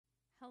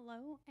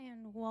Hello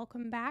and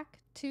welcome back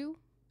to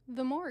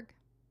The Morg.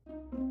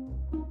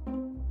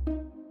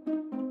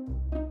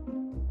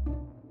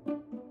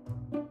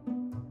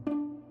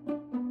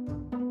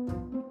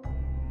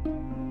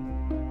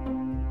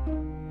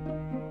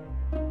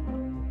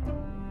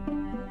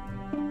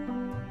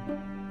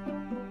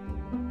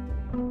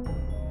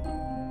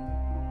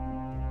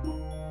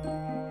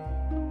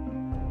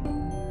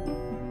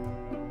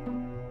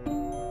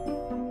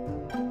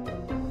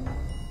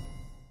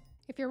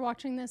 If you're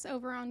watching this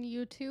over on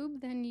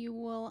YouTube, then you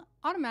will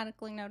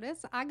automatically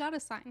notice I got a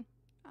sign.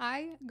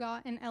 I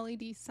got an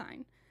LED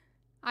sign.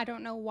 I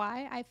don't know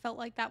why. I felt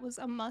like that was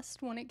a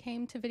must when it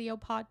came to video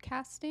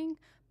podcasting,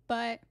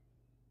 but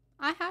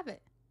I have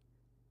it.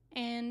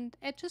 And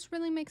it just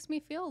really makes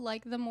me feel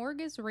like the morgue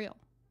is real.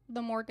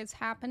 The morgue is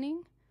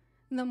happening.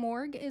 The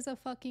morgue is a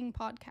fucking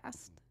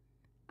podcast.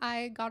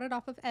 I got it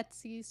off of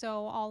Etsy,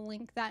 so I'll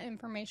link that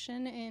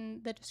information in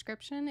the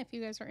description if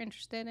you guys are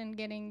interested in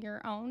getting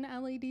your own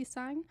LED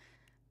sign.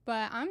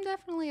 But I'm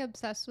definitely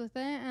obsessed with it,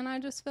 and I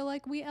just feel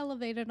like we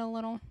elevated a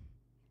little.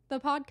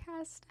 The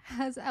podcast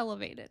has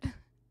elevated.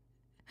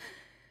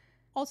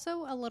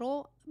 Also, a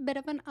little bit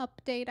of an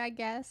update, I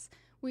guess.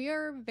 We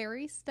are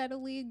very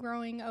steadily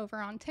growing over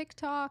on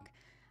TikTok.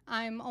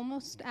 I'm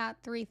almost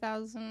at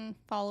 3,000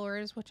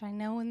 followers, which I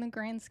know in the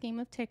grand scheme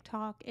of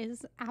TikTok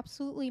is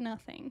absolutely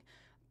nothing.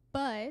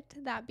 But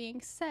that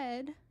being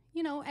said,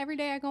 every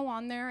day I go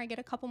on there, I get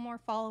a couple more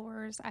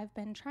followers. I've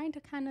been trying to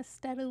kind of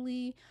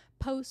steadily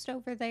post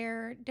over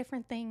there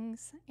different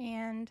things,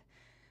 and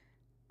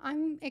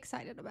I'm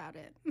excited about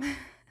it.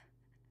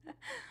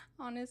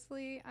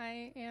 Honestly,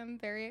 I am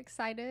very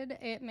excited.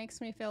 It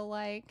makes me feel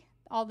like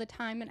all the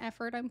time and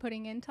effort I'm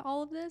putting into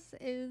all of this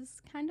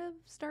is kind of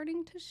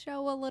starting to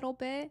show a little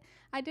bit.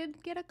 I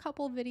did get a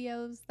couple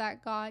videos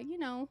that got,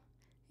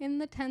 in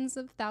the tens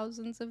of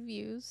thousands of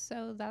views,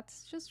 so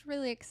that's just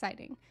really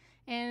exciting.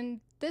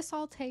 And this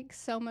all takes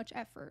so much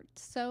effort,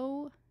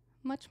 so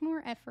much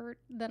more effort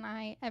than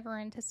I ever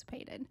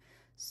anticipated.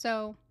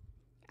 So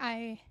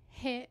I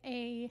hit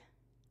a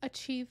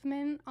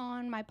achievement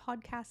on my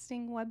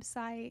podcasting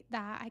website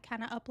that I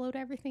kind of upload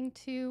everything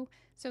to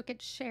so it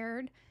gets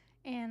shared,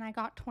 and I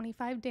got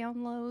 25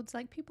 downloads.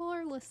 Like, people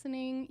are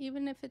listening,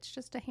 even if it's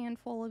just a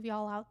handful of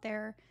y'all out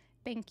there.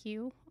 Thank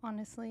you,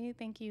 honestly,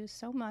 thank you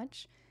so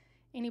much.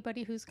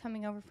 Anybody who's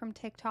coming over from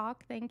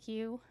TikTok, thank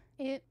you.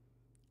 It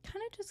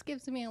kind of just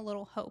gives me a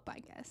little hope, I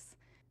guess.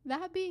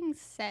 That being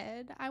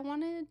said, I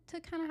wanted to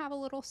kind of have a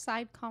little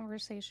side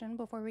conversation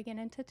before we get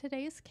into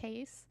today's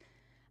case.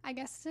 I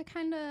guess to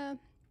kind of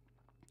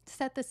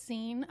set the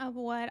scene of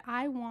what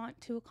I want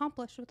to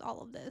accomplish with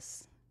all of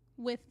this,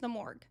 with the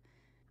morgue.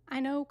 I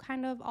know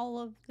kind of all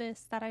of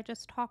this that I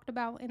just talked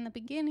about in the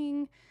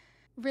beginning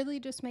really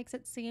just makes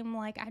it seem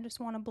like I just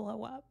want to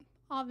blow up.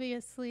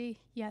 Obviously,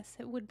 yes,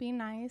 it would be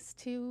nice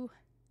to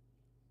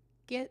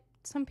get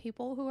some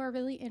people who are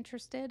really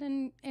interested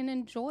and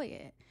enjoy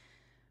it.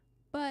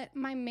 But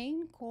my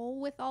main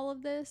goal with all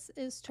of this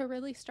is to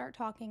really start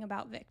talking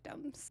about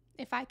victims.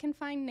 If I can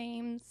find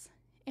names,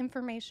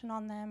 information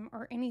on them,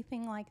 or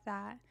anything like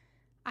that,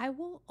 I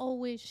will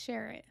always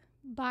share it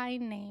by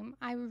name.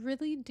 I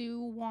really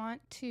do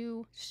want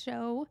to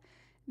show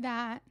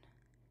that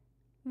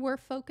we're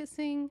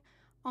focusing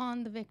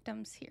on the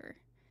victims here.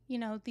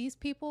 These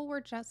people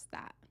were just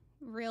that,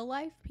 real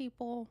life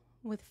people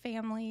with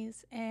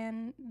families,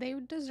 and they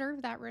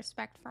deserve that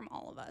respect from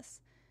all of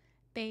us.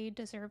 They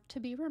deserve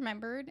to be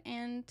remembered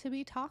and to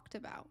be talked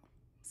about.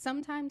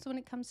 Sometimes when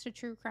it comes to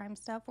true crime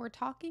stuff, we're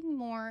talking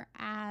more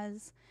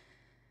as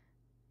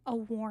a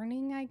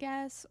warning, I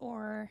guess,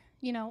 or,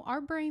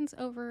 our brains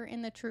over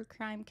in the true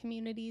crime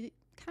community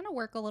kind of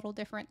work a little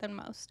different than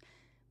most.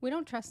 We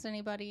don't trust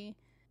anybody,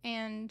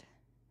 and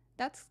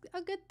that's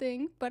a good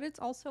thing, but it's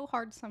also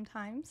hard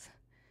sometimes.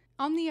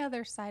 On the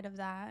other side of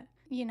that,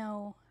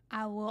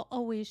 I will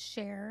always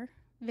share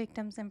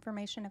victims'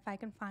 information if I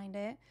can find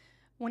it.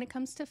 When it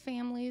comes to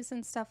families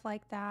and stuff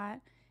like that,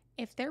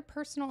 if their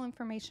personal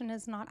information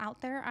is not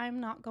out there,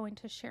 I'm not going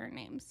to share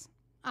names.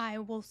 I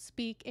will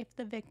speak if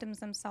the victims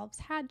themselves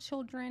had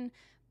children,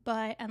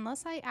 but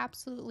unless I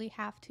absolutely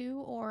have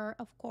to, or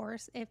of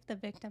course, if the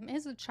victim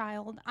is a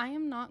child, I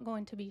am not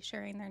going to be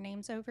sharing their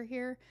names over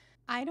here.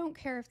 I don't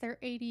care if they're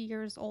 80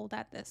 years old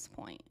at this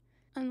point.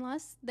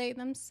 Unless they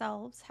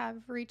themselves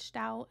have reached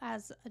out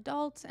as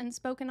adults and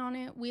spoken on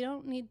it, we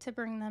don't need to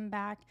bring them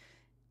back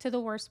to the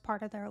worst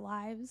part of their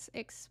lives,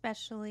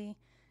 especially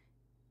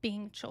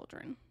being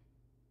children,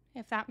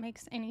 if that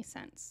makes any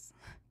sense.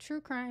 True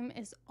crime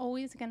is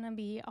always going to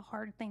be a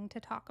hard thing to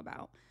talk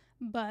about,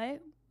 but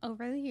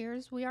over the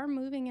years, we are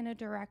moving in a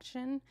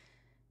direction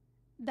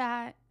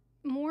that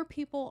more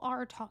people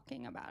are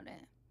talking about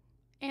it.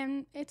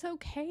 And it's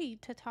okay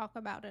to talk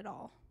about it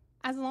all,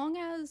 as long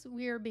as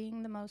we are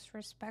being the most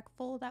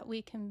respectful that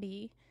we can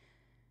be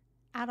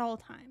at all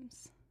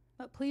times.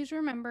 But please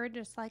remember,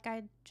 just like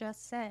I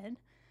just said,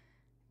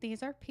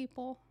 these are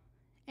people,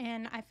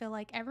 and I feel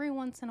like every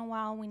once in a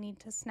while we need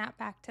to snap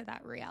back to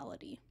that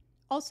reality.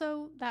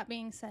 Also, that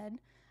being said,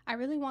 I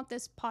really want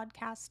this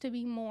podcast to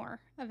be more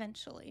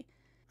eventually.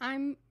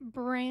 I'm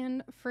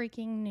brand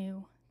freaking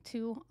new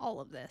to all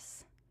of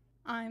this.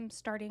 I'm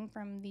starting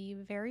from the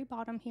very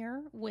bottom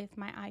here with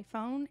my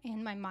iPhone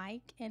and my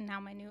mic and now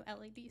my new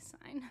LED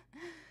sign.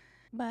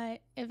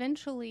 But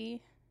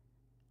eventually,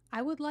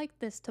 I would like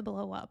this to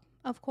blow up,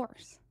 of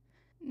course.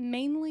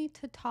 Mainly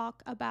to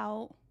talk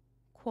about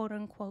quote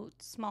unquote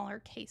smaller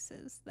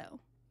cases,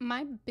 though.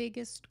 My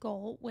biggest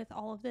goal with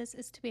all of this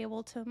is to be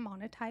able to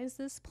monetize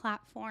this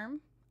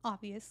platform,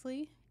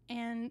 obviously,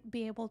 and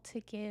be able to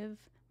give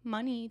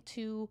money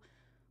to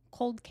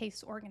cold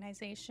case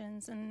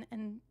organizations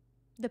and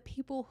the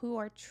people who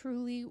are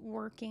truly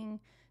working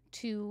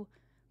to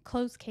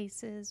close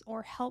cases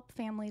or help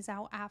families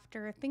out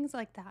after, things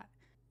like that.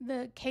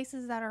 The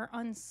cases that are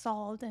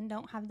unsolved and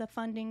don't have the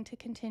funding to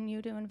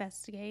continue to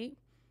investigate.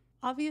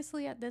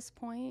 Obviously, at this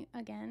point,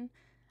 again,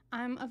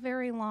 I'm a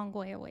very long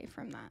way away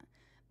from that.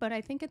 But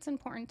I think it's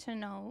important to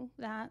know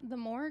that the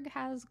morgue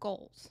has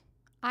goals.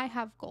 I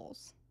have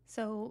goals.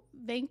 So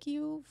thank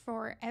you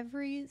for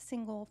every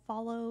single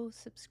follow,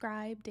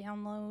 subscribe,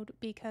 download,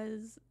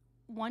 because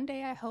one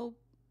day I hope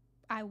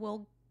I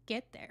will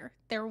get there.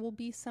 There will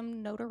be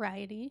some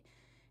notoriety,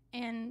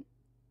 and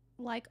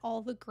like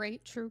all the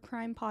great true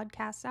crime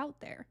podcasts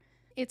out there,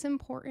 it's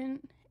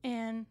important,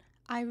 and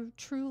I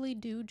truly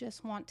do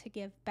just want to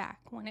give back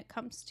when it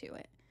comes to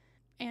it.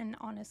 And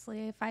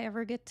honestly, if I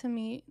ever get to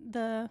meet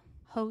the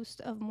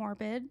host of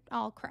Morbid,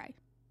 I'll cry.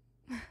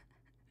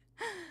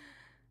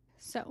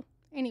 So,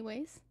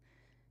 anyways,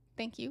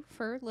 thank you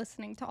for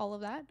listening to all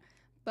of that.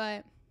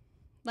 But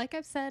like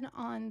I've said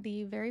on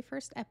the very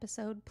first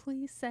episode,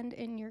 please send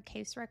in your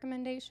case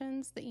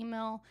recommendations. The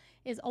email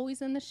is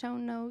always in the show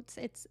notes.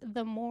 It's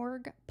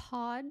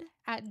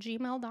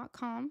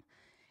themorgpod@gmail.com.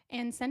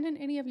 And send in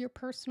any of your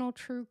personal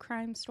true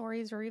crime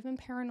stories or even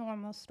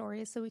paranormal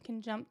stories so we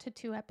can jump to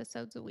 2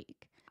 episodes a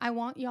week. I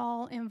want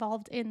y'all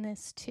involved in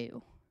this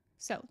too.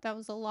 So that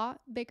was a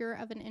lot bigger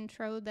of an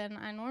intro than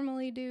I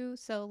normally do.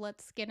 So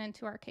let's get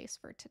into our case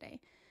for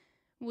today,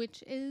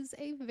 which is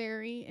a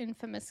very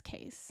infamous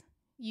case.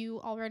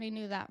 You already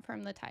knew that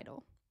from the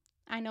title.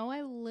 I know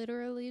I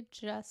literally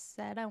just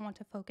said I want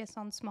to focus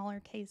on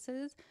smaller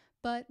cases,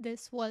 but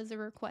this was a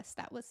request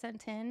that was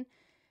sent in.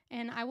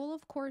 And I will,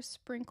 of course,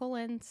 sprinkle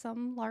in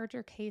some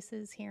larger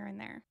cases here and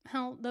there.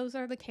 Hell, those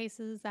are the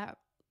cases that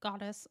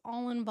got us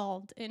all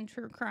involved in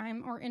true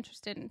crime or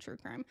interested in true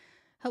crime.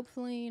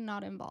 Hopefully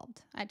not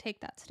involved. I take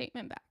that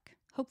statement back.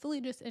 Hopefully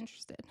just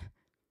interested.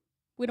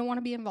 We don't want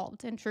to be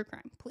involved in true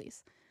crime,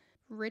 please.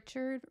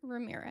 Richard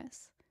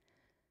Ramirez,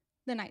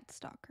 the Night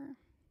Stalker.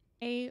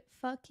 A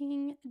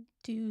fucking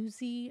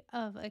doozy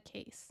of a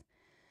case.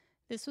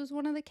 This was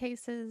one of the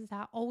cases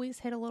that always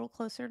hit a little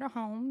closer to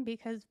home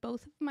because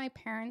both of my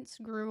parents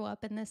grew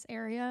up in this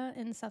area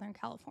in Southern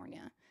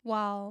California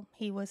while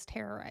he was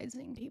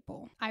terrorizing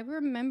people. I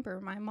remember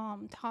my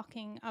mom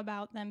talking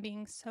about them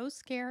being so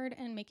scared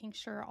and making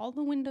sure all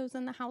the windows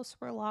in the house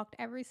were locked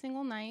every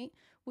single night,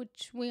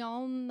 which we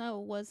all know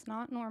was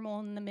not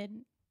normal in the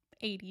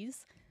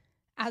mid-80s,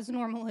 as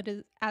normal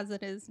as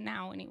it is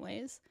now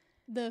anyways.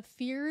 The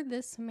fear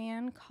this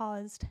man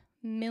caused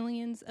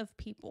millions of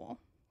people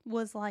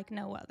was like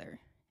no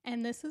other.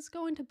 And this is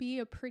going to be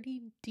a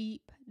pretty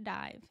deep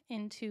dive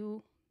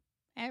into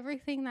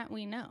everything that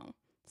we know.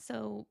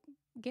 So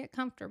get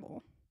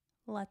comfortable.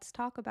 Let's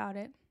talk about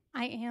it.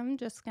 I am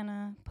just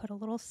gonna put a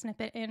little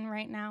snippet in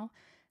right now.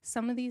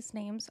 Some of these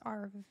names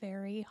are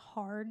very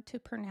hard to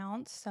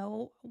pronounce,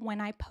 so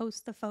when I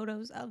post the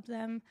photos of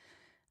them,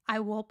 I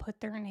will put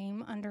their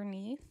name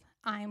underneath.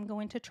 I'm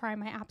going to try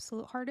my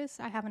absolute hardest.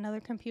 I have another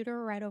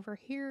computer right over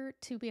here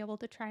to be able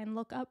to try and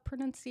look up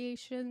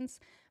pronunciations,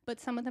 but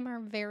some of them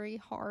are very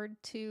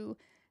hard to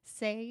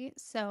say.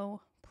 So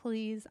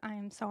please, I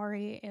am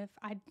sorry if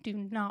I do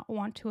not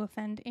want to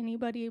offend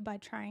anybody by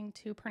trying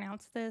to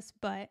pronounce this,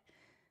 but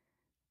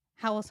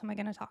how else am I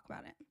going to talk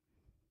about it?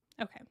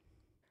 Okay.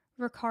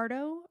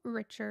 Ricardo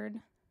Richard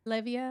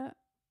Levia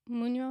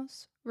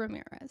Munoz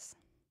Ramirez.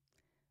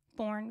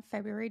 Born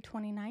February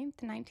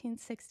 29th,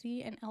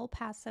 1960 in El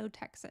Paso,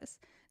 Texas.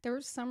 There were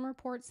some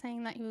reports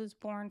saying that he was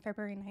born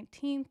February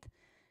 19th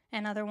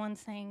and other ones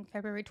saying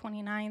February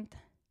 29th.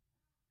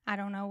 I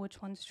don't know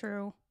which one's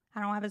true.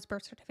 I don't have his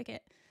birth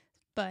certificate,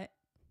 but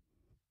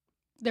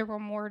there were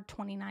more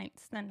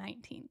 29ths than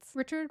 19ths.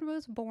 Richard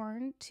was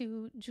born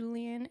to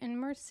Julian and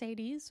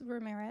Mercedes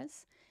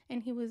Ramirez,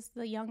 and he was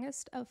the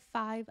youngest of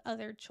 5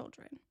 other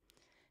children.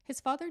 His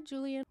father,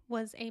 Julian,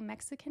 was a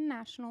Mexican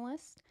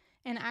nationalist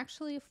and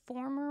actually a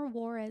former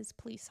Juarez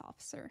police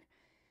officer.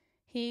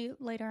 He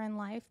later in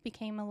life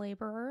became a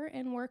laborer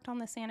and worked on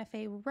the Santa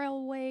Fe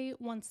Railway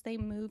once they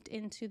moved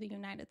into the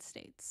United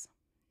States.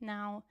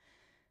 Now,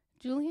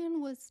 Julian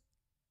was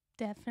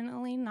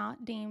definitely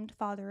not deemed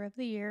Father of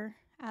the Year,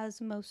 as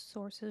most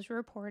sources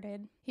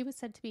reported. He was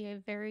said to be a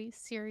very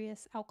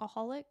serious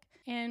alcoholic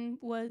and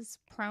was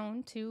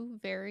prone to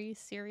very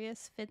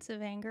serious fits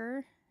of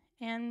anger,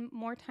 and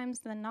more times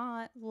than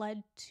not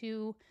led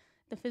to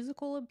the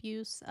physical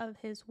abuse of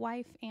his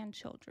wife and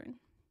children.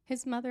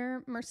 His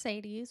mother,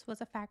 Mercedes,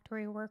 was a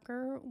factory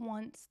worker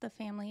once the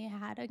family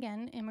had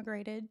again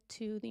immigrated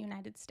to the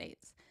United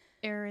States.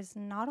 There is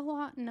not a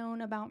lot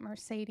known about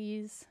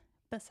Mercedes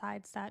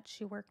besides that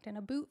she worked in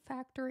a boot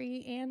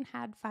factory and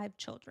had 5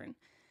 children.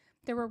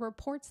 There were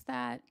reports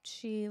that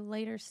she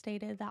later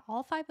stated that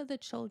all 5 of the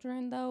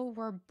children, though,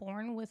 were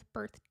born with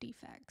birth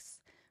defects,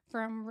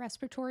 from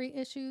respiratory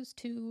issues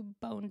to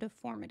bone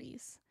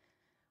deformities.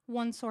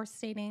 One source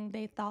stating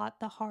they thought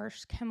the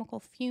harsh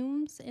chemical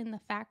fumes in the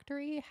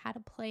factory had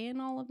a play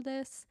in all of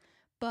this,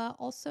 but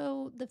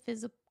also the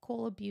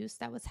physical abuse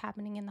that was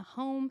happening in the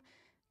home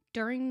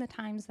during the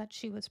times that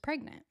she was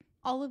pregnant.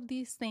 All of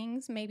these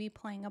things may be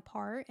playing a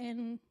part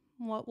in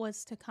what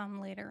was to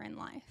come later in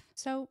life.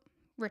 So,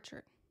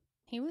 Richard.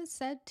 He was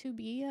said to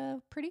be a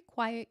pretty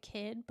quiet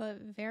kid, but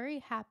very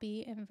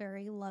happy and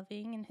very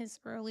loving in his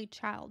early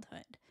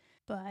childhood.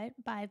 But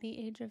by the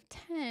age of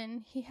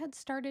 10, he had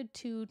started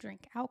to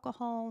drink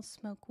alcohol,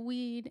 smoke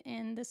weed,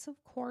 and this,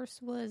 of course,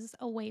 was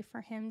a way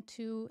for him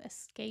to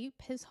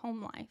escape his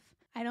home life.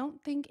 I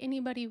don't think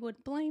anybody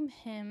would blame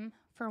him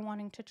for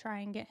wanting to try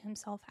and get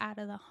himself out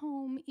of the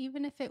home,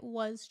 even if it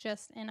was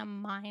just in a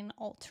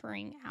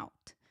mind-altering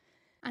out.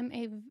 I'm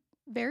a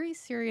very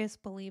serious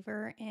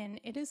believer in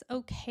it is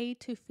okay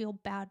to feel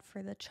bad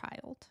for the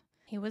child.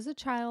 He was a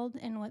child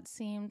in what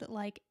seemed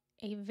like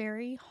a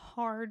very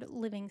hard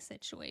living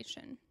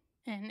situation,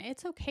 and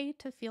it's okay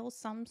to feel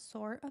some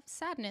sort of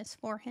sadness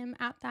for him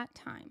at that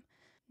time.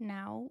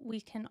 Now,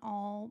 we can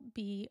all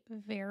be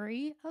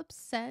very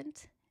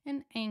upset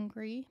and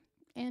angry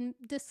and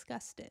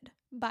disgusted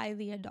by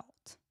the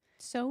adult.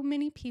 So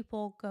many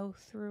people go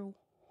through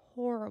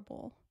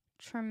horrible,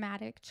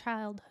 traumatic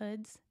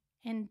childhoods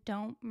and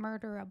don't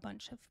murder a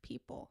bunch of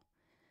people.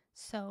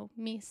 So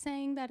me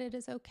saying that it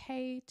is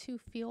okay to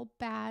feel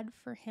bad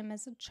for him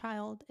as a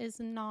child is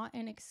not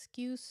an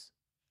excuse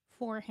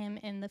for him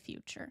in the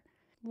future.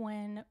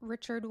 When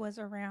Richard was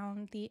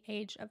around the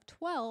age of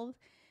 12,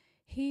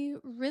 he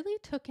really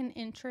took an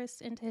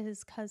interest into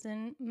his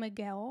cousin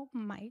Miguel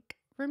Mike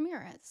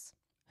Ramirez,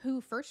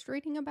 who first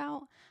reading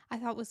about I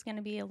thought was going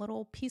to be a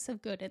little piece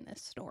of good in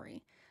this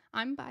story.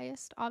 I'm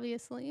biased,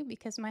 obviously,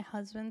 because my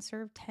husband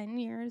served 10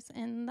 years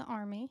in the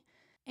Army,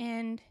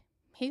 and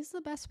he's the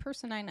best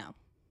person I know.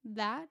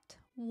 That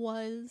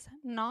was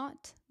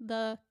not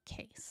the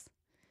case.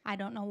 I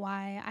don't know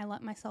why I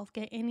let myself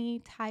get any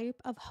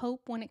type of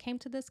hope when it came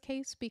to this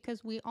case,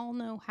 because we all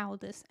know how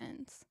this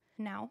ends.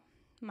 Now,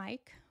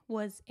 Mike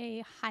was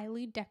a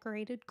highly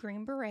decorated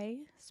Green Beret,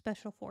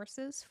 Special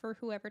Forces, for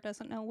whoever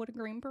doesn't know what a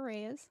Green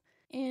Beret is,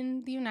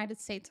 in the United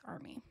States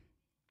Army.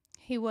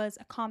 He was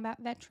a combat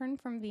veteran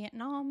from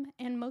Vietnam,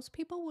 and most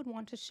people would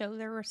want to show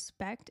their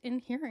respect in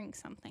hearing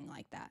something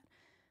like that.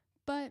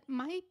 But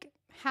Mike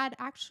had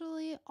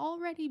actually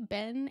already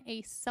been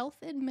a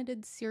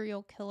self-admitted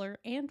serial killer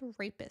and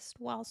rapist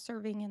while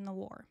serving in the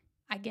war.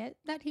 I get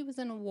that he was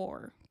in a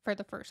war for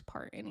the first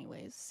part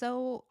anyways,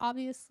 so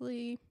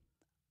obviously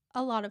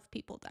a lot of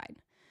people died.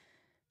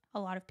 A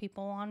lot of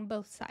people on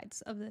both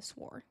sides of this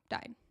war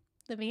died.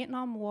 The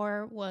Vietnam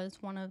War was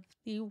one of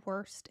the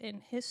worst in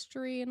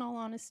history, in all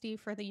honesty,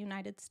 for the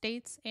United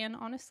States, and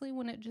honestly,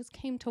 when it just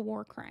came to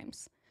war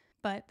crimes.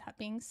 But that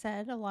being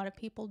said, a lot of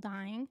people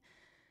dying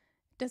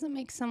doesn't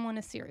make someone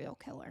a serial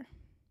killer.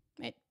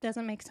 It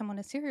doesn't make someone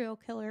a serial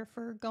killer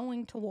for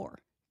going to war.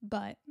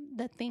 But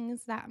the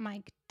things that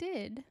Mike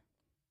did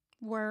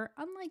were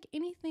unlike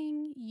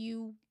anything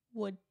you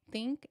would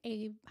think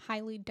a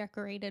highly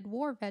decorated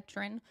war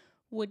veteran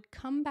would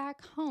come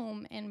back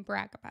home and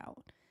brag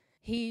about.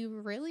 He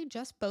really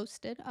just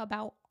boasted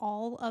about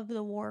all of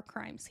the war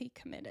crimes he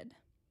committed,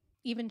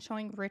 even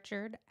showing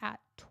Richard at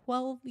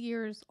 12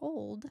 years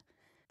old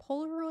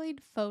Polaroid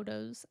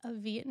photos of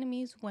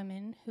Vietnamese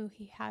women who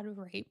he had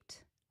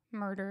raped,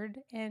 murdered,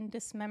 and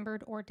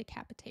dismembered or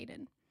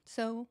decapitated.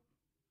 So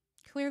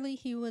clearly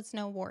he was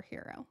no war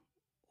hero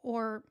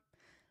or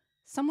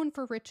someone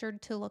for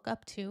Richard to look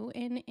up to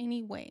in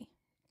any way,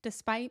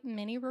 despite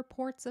many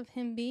reports of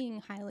him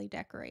being highly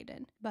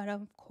decorated. But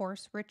of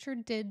course,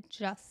 Richard did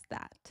just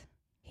that.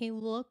 He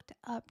looked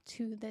up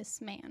to this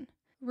man.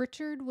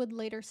 Richard would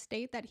later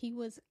state that he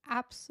was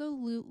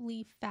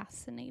absolutely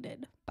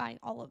fascinated by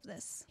all of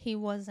this. He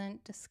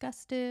wasn't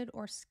disgusted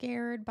or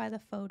scared by the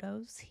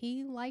photos.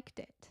 He liked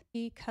it.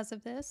 Because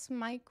of this,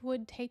 Mike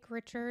would take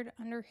Richard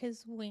under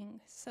his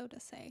wing, so to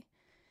say,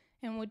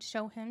 and would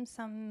show him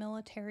some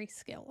military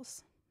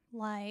skills,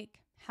 like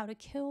how to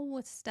kill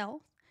with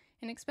stealth,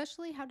 and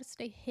especially how to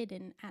stay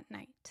hidden at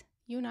night.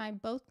 You and I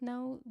both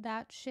know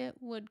that shit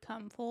would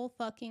come full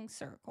fucking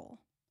circle.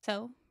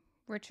 So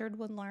Richard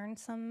would learn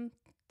some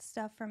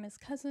stuff from his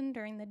cousin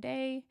during the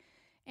day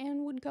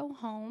and would go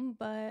home,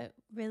 but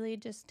really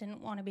just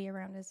didn't want to be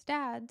around his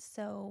dad.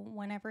 So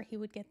whenever he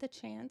would get the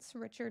chance,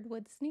 Richard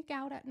would sneak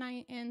out at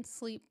night and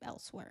sleep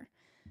elsewhere.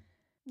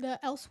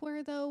 The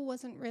elsewhere, though,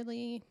 wasn't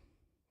really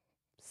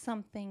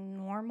something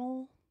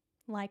normal.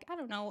 Like, I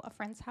don't know, a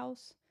friend's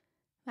house.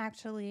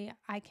 Actually,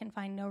 I can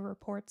find no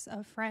reports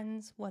of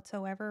friends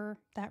whatsoever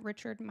that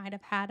Richard might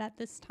have had at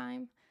this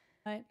time.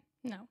 But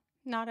no,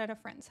 not at a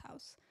friend's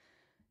house.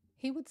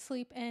 He would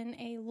sleep in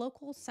a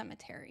local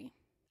cemetery.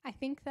 I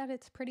think that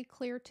it's pretty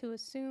clear to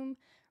assume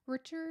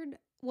Richard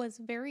was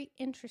very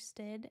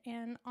interested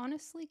and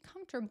honestly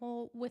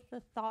comfortable with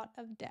the thought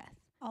of death.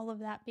 All of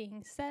that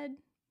being said,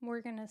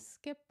 we're going to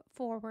skip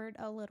forward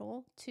a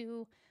little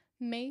to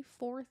May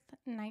 4th,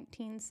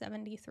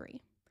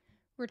 1973.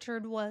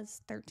 Richard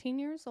was 13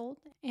 years old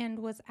and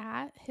was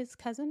at his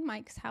cousin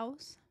Mike's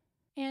house,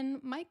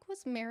 and Mike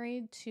was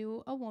married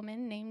to a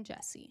woman named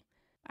Jessie.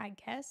 I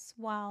guess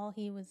while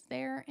he was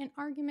there, an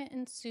argument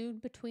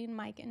ensued between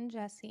Mike and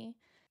Jessie,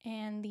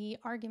 and the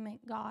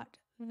argument got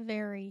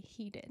very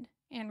heated,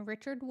 and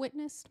Richard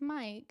witnessed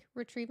Mike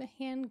retrieve a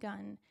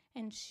handgun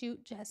and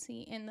shoot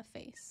Jessie in the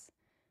face,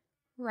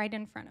 right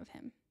in front of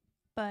him.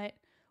 But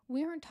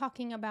we aren't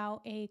talking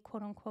about a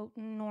quote-unquote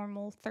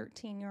normal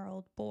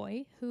 13-year-old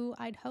boy who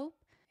I'd hope,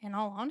 in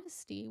all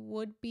honesty,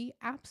 would be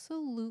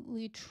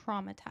absolutely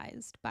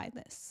traumatized by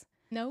this.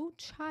 No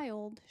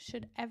child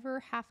should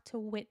ever have to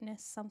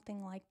witness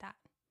something like that.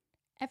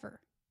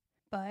 Ever.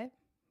 But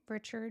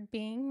Richard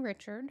being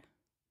Richard,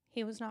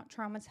 he was not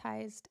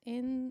traumatized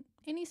in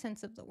any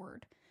sense of the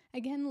word.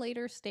 Again,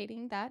 later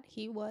stating that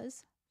he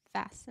was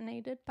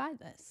fascinated by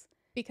this.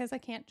 Because I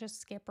can't just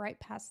skip right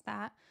past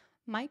that,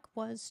 Mike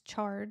was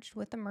charged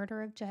with the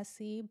murder of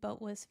Jessie,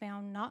 but was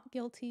found not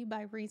guilty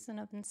by reason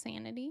of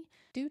insanity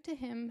due to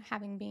him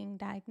having been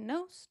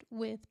diagnosed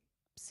with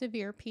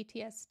severe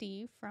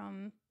PTSD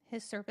from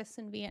his service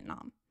in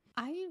Vietnam.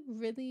 I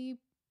really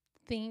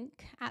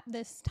think at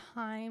this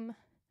time,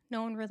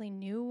 no one really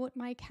knew what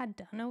Mike had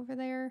done over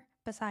there,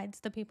 besides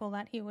the people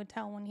that he would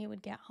tell when he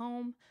would get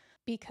home,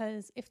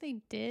 because if they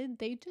did,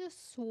 they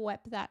just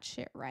swept that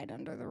shit right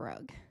under the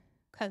rug.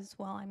 Because,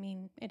 well, I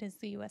mean, it is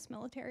the U.S.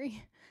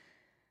 military.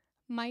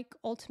 Mike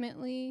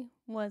ultimately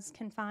was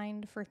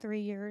confined for 3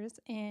 years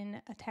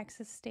in a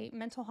Texas state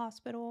mental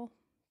hospital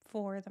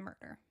for the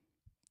murder.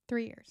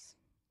 3 years.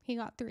 He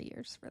got 3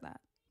 years for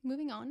that.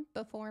 Moving on,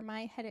 before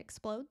my head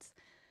explodes.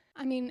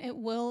 I mean, it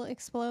will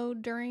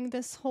explode during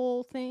this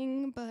whole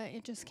thing, but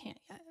it just can't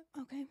yet,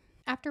 okay?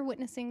 After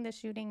witnessing the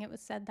shooting, it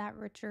was said that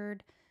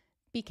Richard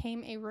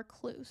became a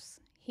recluse.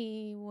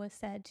 He was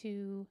said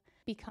to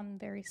become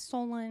very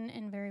sullen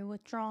and very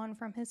withdrawn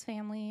from his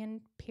family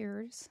and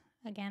peers.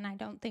 Again, I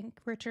don't think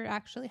Richard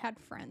actually had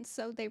friends,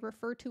 so they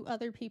refer to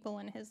other people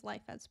in his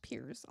life as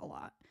peers a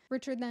lot.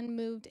 Richard then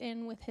moved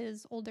in with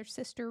his older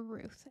sister,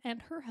 Ruth,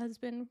 and her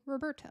husband,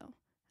 Roberto.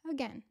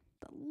 Again,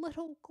 the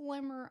little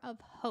glimmer of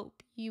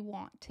hope you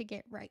want to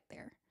get right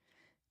there.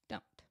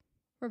 Don't.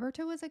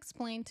 Roberto was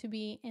explained to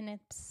be an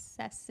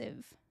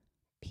obsessive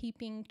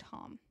peeping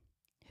Tom,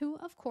 who,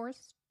 of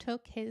course,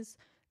 took his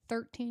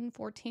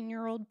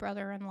 14-year-old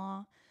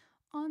brother-in-law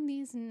on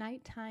these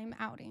nighttime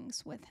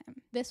outings with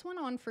him. This went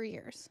on for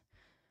years.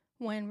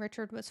 When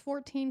Richard was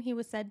 14, he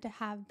was said to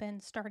have been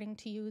starting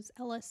to use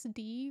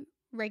LSD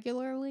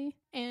regularly,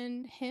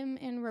 and him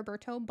and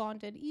Roberto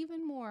bonded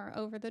even more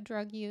over the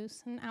drug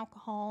use and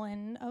alcohol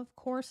and, of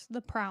course,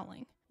 the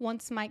prowling.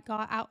 Once Mike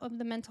got out of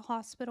the mental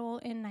hospital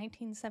in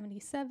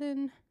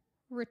 1977,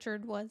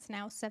 Richard was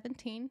now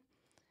 17.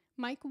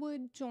 Mike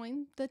would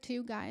join the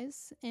two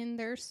guys in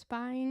their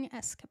spying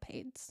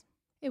escapades.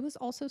 It was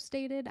also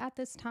stated at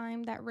this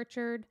time that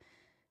Richard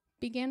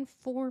began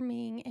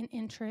forming an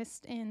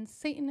interest in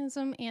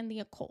Satanism and the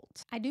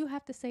occult. I do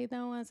have to say,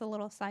 though, as a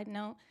little side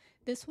note,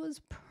 this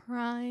was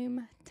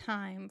prime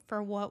time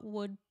for what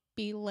would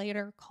be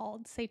later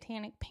called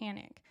satanic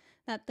panic,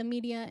 that the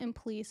media and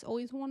police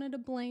always wanted to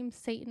blame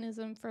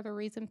Satanism for the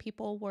reason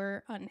people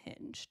were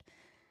unhinged.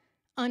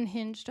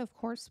 Unhinged, of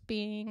course,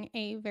 being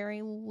a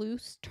very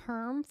loose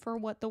term for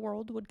what the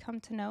world would come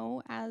to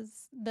know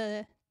as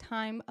the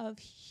time of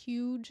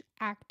huge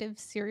active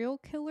serial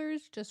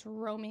killers just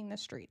roaming the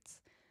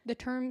streets. The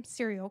term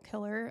serial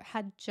killer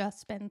had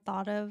just been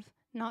thought of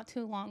not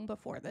too long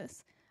before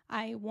this.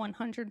 I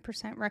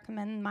 100%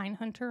 recommend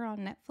Mindhunter on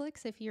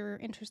Netflix if you're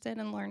interested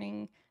in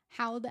learning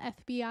how the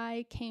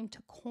FBI came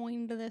to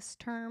coin this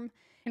term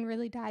and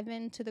really dive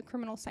into the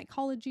criminal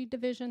psychology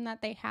division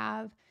that they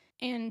have,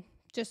 and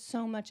just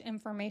so much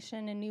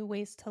information and new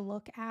ways to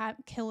look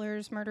at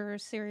killers,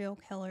 murderers, serial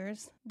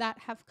killers that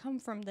have come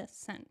from this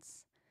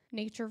sense.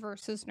 Nature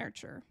versus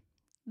nurture.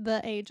 The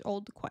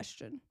age-old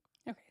question.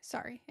 Okay,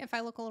 sorry. If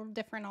I look a little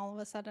different all of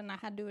a sudden, I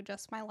had to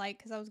adjust my light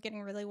because I was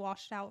getting really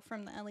washed out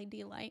from the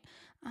LED light.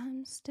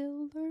 I'm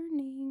still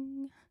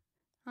learning.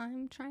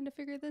 I'm trying to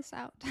figure this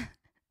out.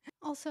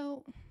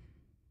 Also,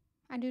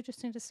 I do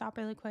just need to stop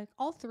really quick.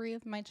 All 3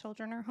 of my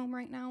children are home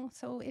right now,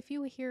 so if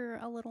you hear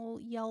a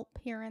little yelp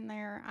here and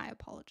there, I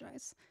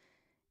apologize.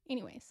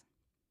 Anyways,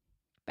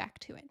 back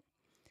to it.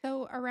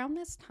 So around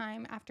this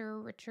time, after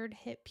Richard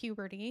hit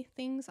puberty,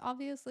 things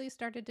obviously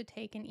started to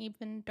take an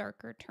even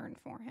darker turn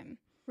for him.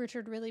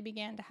 Richard really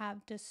began to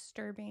have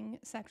disturbing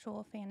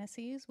sexual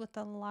fantasies with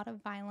a lot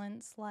of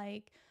violence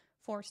like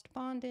forced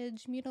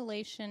bondage,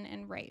 mutilation,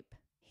 and rape.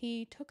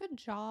 He took a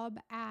job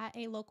at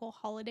a local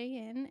Holiday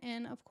Inn,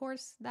 and of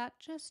course, that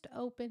just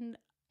opened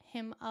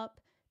him up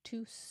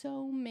to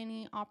so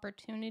many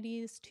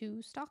opportunities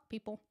to stalk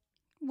people.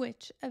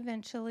 which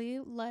eventually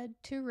led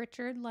to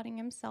Richard letting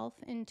himself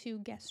into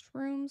guest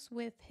rooms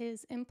with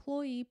his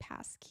employee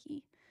pass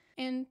key.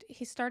 And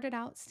he started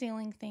out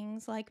stealing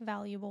things like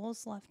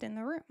valuables left in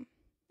the room.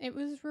 It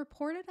was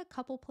reported a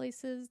couple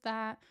places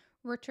that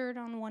Richard,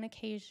 on one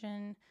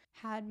occasion,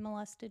 had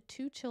molested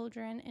 2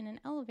 children in an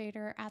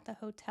elevator at the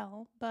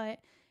hotel, but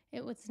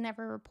it was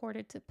never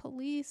reported to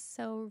police,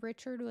 so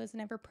Richard was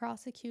never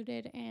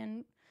prosecuted,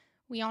 and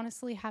we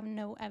honestly have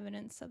no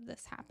evidence of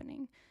this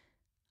happening.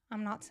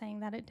 I'm not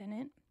saying that it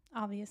didn't,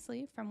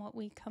 obviously, from what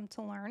we come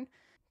to learn.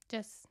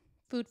 Just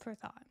food for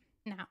thought.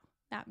 Now,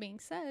 that being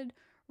said,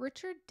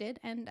 Richard did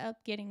end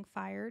up getting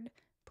fired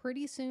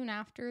pretty soon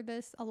after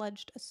this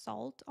alleged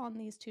assault on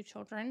these 2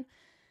 children,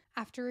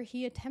 after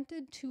he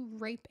attempted to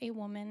rape a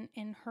woman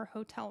in her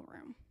hotel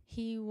room.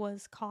 He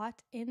was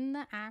caught in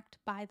the act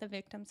by the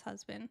victim's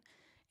husband,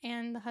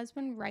 and the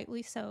husband,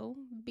 rightly so,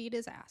 beat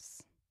his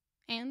ass,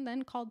 and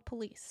then called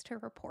police to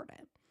report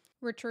it.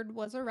 Richard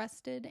was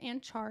arrested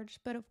and charged,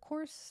 but of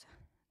course,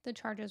 the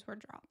charges were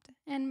dropped.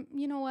 And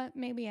you know what?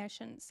 Maybe I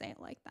shouldn't say it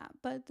like that,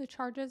 but the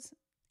charges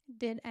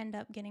did end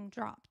up getting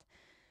dropped.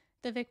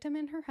 The victim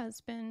and her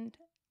husband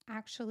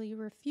actually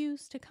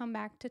refused to come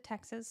back to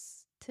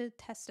Texas to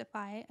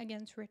testify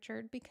against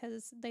Richard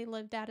because they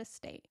lived out of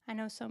state. I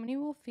know so many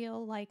will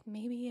feel like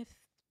maybe if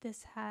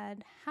this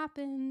had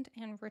happened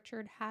and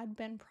Richard had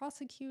been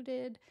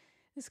prosecuted,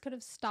 this could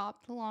have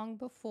stopped long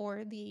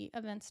before the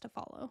events to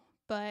follow.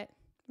 But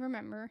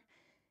remember,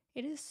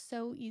 it is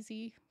so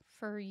easy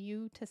for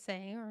you to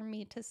say, or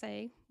me to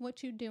say,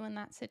 what you do in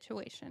that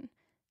situation,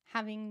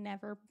 having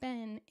never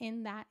been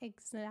in that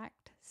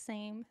exact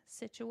same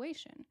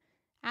situation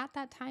at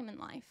that time in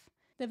life.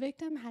 The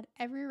victim had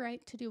every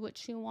right to do what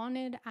she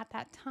wanted at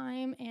that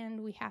time,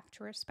 and we have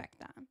to respect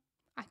that.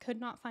 I could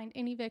not find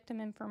any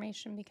victim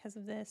information because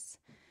of this,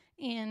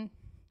 and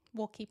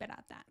we'll keep it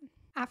at that.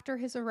 After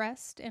his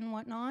arrest and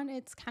whatnot,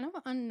 it's kind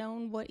of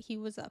unknown what he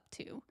was up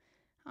to.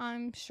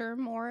 I'm sure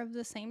more of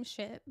the same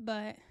shit,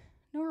 but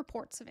no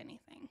reports of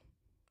anything.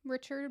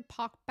 Richard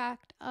popped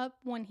back up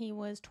when he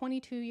was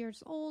 22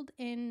 years old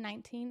in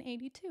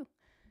 1982,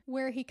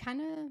 where he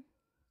kind of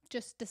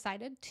just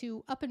decided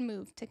to up and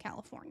move to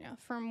California,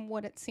 from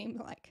what it seemed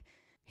like.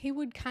 He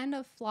would kind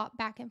of flop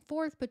back and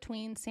forth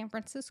between San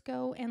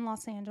Francisco and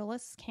Los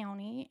Angeles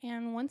County,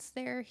 and once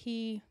there,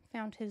 he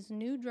found his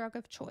new drug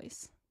of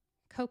choice,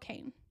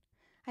 cocaine.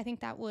 I think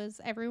that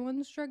was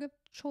everyone's drug of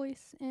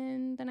choice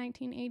in the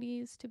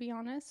 1980s, to be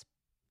honest,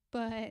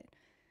 but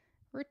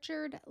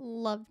Richard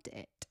loved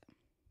it,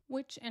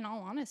 which, in all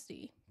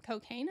honesty,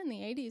 cocaine in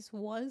the 80s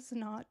was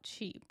not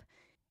cheap.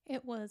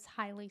 It was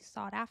highly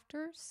sought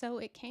after, so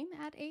it came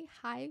at a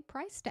high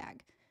price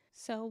tag.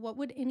 So what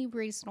would any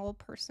reasonable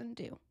person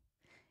do?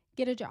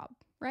 Get a job,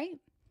 right?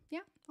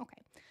 Yeah?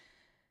 Okay.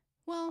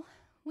 Well,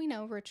 we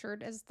know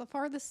Richard is the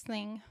farthest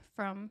thing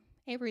from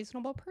a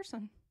reasonable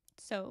person.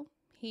 So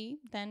he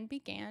then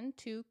began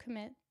to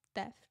commit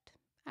theft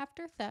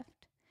after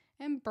theft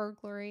and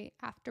burglary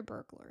after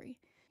burglary.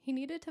 He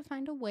needed to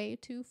find a way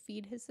to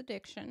feed his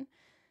addiction,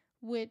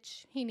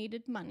 which he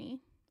needed money,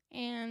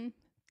 and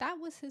that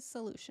was his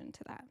solution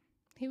to that.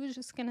 He was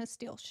just gonna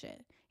steal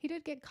shit. He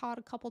did get caught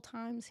a couple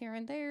times here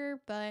and there,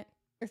 but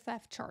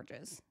theft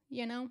charges,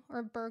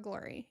 or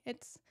burglary.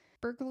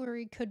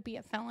 Burglary could be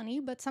a felony,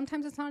 but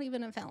sometimes it's not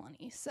even a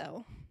felony.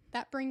 So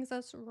that brings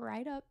us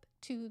right up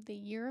to the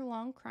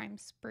year-long crime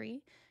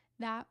spree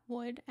that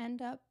would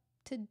end up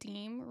to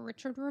deem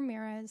Richard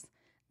Ramirez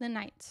the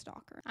Night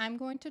Stalker. I'm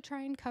going to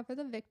try and cover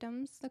the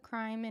victims, the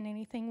crime, and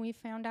anything we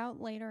found out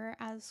later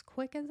as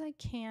quick as I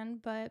can,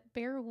 but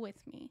bear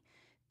with me.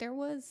 There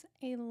was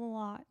a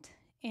lot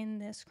in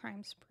this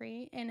crime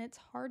spree, and it's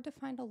hard to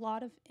find a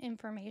lot of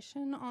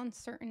information on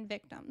certain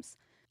victims.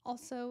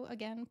 Also,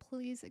 again,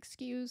 please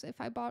excuse if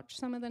I botch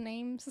some of the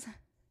names.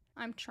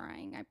 I'm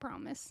trying, I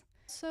promise.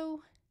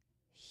 So,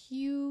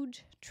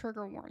 huge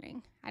trigger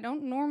warning. I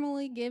don't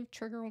normally give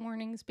trigger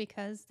warnings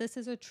because this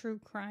is a true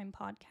crime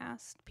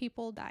podcast.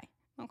 People die,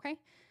 okay?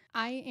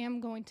 I am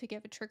going to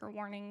give a trigger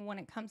warning when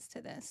it comes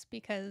to this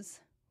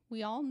because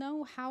we all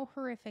know how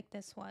horrific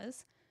this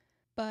was.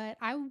 But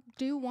I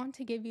do want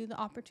to give you the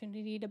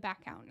opportunity to back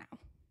out now.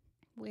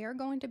 We are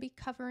going to be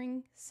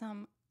covering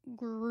some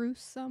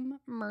gruesome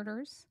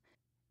murders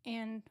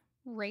and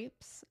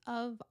rapes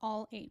of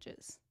all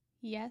ages.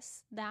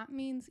 Yes, that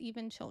means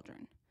even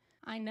children.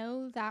 I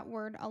know that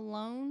word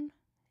alone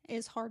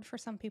is hard for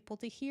some people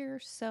to hear,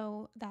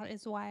 so that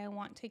is why I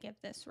want to give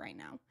this right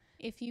now.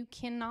 If you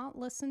cannot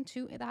listen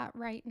to that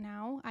right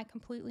now, I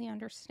completely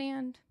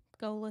understand.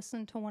 Go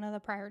listen to one of the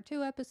prior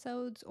 2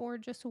 episodes or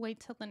just wait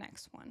till the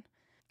next one.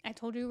 I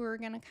told you we were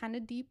going to kind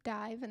of deep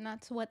dive, and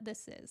that's what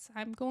this is.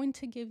 I'm going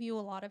to give you a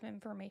lot of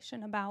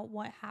information about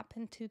what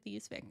happened to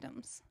these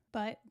victims.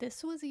 But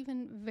this was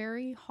even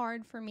very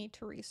hard for me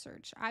to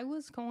research. I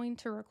was going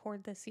to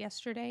record this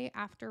yesterday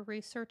after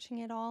researching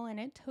it all,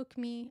 and it took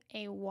me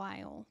a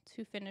while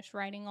to finish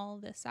writing all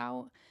of this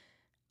out.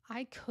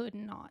 I could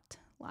not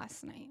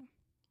last night.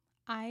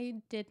 I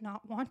did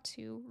not want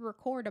to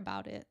record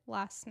about it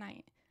last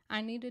night.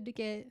 I needed to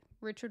get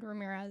Richard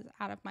Ramirez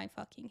out of my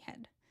fucking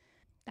head.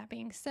 That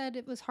being said,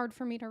 it was hard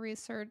for me to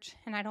research,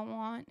 and I don't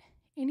want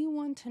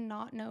anyone to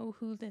not know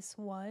who this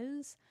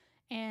was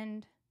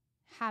and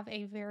have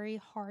a very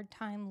hard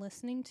time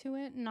listening to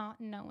it, not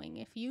knowing.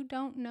 If you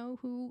don't know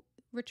who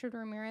Richard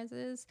Ramirez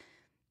is,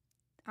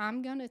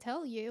 I'm going to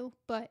tell you,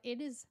 but it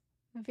is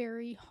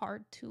very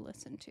hard to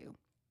listen to.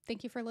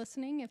 Thank you for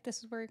listening. If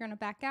this is where you're going to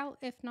back out,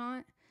 if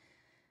not,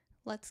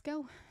 let's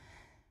go.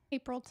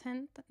 April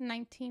 10th,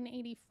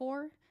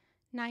 1984,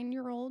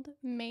 9-year-old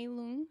Mei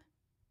Lung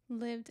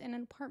lived in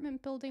an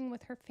apartment building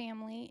with her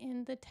family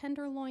in the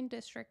Tenderloin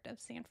district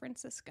of San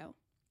Francisco.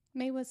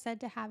 Mei was said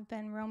to have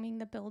been roaming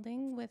the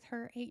building with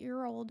her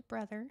 8-year-old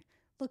brother,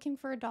 looking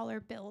for a dollar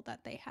bill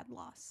that they had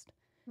lost.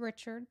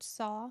 Richard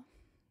saw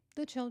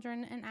the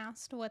children and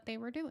asked what they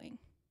were doing.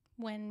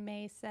 When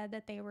Mei said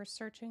that they were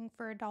searching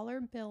for a dollar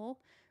bill,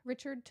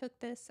 Richard took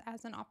this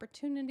as an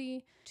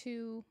opportunity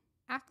to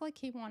act like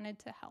he wanted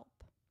to help.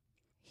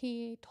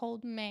 He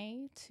told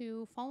Mei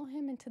to follow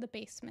him into the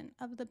basement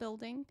of the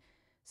building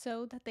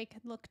so that they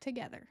could look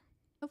together.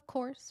 Of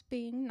course,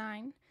 being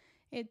 9,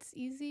 it's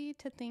easy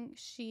to think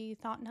she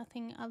thought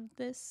nothing of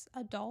this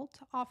adult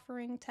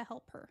offering to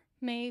help her.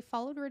 Mei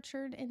followed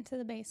Richard into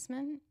the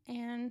basement,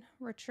 and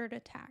Richard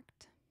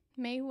attacked.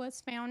 Mei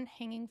was found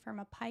hanging from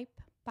a pipe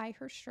by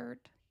her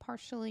shirt,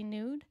 partially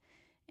nude,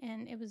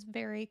 and it was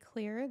very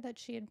clear that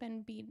she had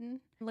been beaten.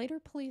 Later,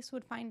 police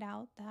would find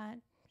out that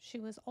she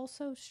was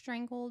also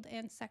strangled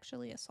and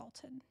sexually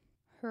assaulted.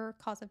 Her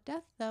cause of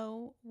death,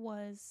 though,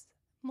 was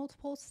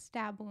multiple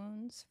stab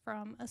wounds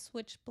from a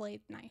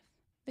switchblade knife.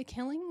 The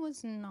killing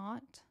was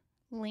not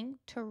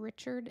linked to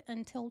Richard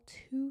until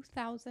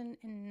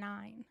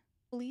 2009.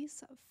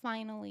 Police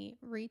finally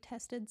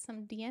retested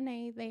some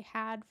DNA they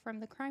had from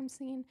the crime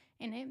scene,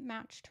 and it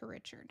matched to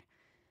Richard.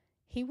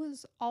 He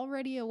was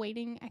already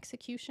awaiting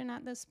execution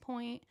at this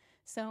point,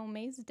 so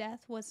Mei's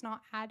death was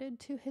not added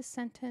to his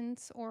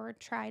sentence or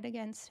tried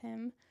against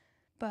him,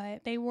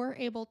 but they were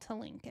able to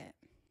link it.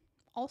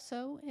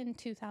 Also, in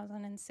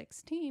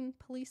 2016,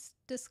 police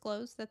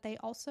disclosed that they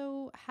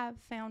also have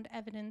found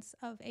evidence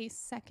of a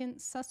second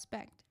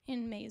suspect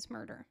in Mei's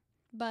murder,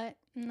 but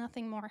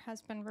nothing more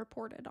has been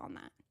reported on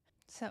that.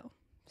 So,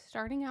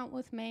 starting out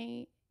with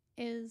Mei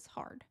is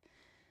hard.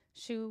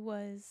 She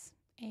was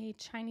a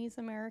Chinese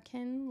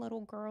American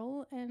little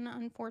girl, and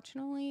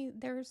unfortunately,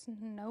 there's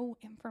no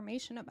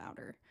information about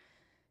her.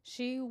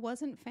 She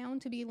wasn't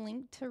found to be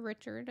linked to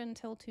Richard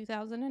until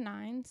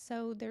 2009,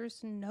 so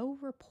there's no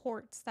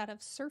reports that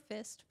have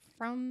surfaced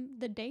from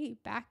the day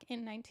back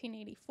in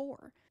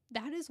 1984.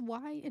 That is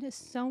why it is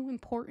so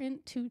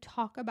important to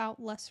talk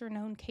about lesser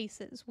known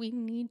cases. We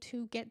need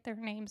to get their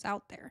names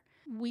out there.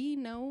 We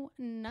know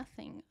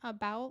nothing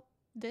about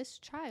this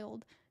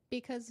child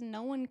because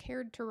no one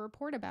cared to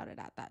report about it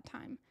at that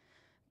time.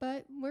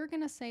 But we're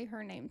going to say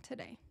her name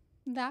today.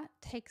 That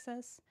takes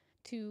us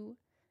to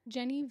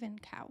Jenny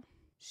Vinkow.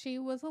 She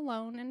was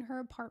alone in her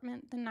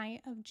apartment the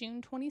night of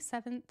June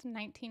 27th,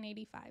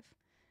 1985,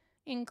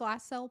 in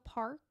Glassell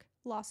Park,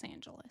 Los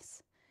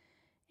Angeles.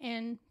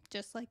 And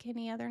just like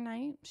any other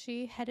night,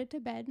 she headed to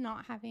bed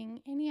not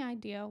having any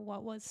idea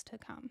what was to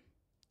come.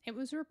 It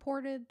was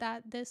reported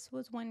that this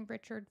was when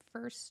Richard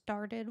first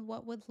started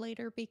what would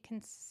later be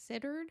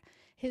considered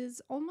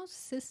his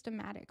almost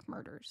systematic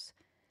murders.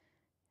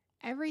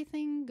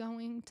 Everything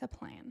going to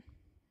plan.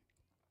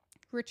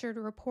 Richard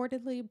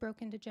reportedly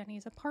broke into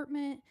Jenny's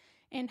apartment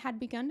and had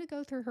begun to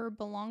go through her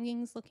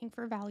belongings looking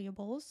for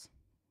valuables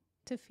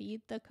to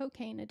feed the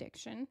cocaine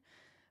addiction,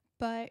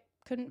 but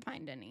couldn't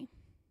find any.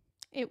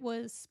 It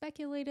was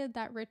speculated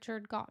that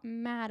Richard got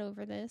mad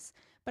over this,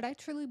 but I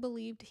truly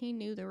believed he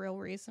knew the real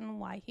reason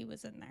why he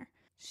was in there.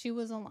 She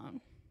was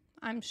alone.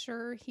 I'm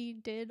sure he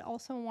did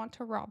also want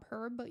to rob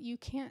her, but you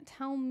can't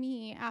tell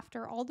me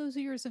after all those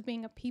years of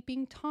being a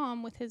peeping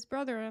Tom with his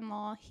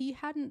brother-in-law, he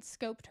hadn't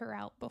scoped her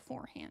out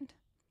beforehand.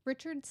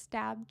 Richard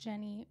stabbed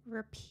Jenny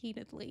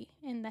repeatedly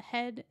in the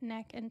head,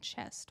 neck, and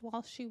chest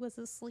while she was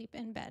asleep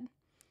in bed.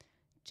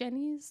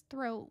 Jenny's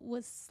throat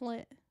was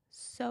slit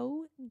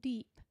so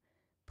deep,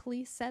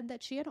 police said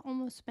that she had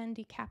almost been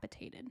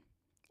decapitated.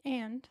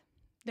 And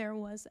there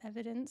was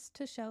evidence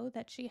to show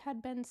that she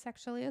had been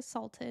sexually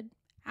assaulted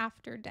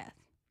after death.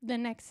 The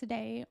next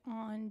day,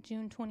 on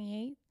June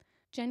 28th,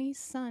 Jenny's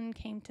son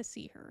came to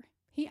see her.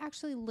 He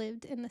actually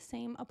lived in the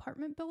same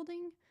apartment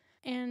building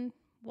and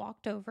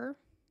walked over,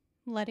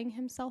 letting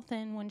himself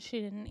in when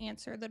she didn't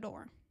answer the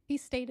door. He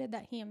stated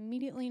that he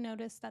immediately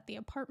noticed that the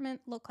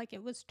apartment looked like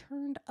it was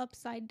turned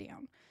upside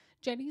down,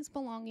 Jenny's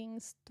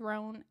belongings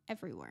thrown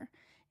everywhere,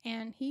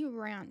 and he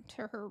ran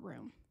to her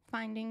room,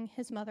 finding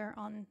his mother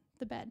on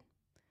the bed,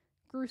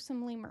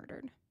 gruesomely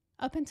murdered.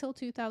 Up until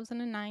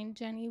 2009,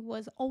 Jenny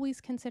was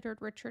always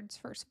considered Richard's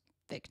first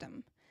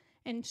victim,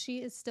 and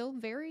she is still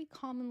very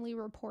commonly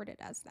reported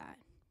as that.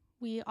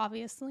 We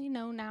obviously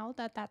know now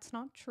that that's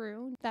not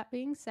true. That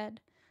being said,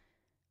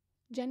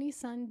 Jenny's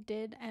son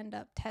did end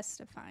up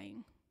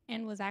testifying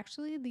and was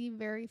actually the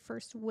very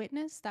first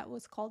witness that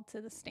was called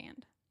to the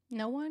stand.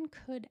 No one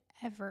could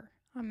ever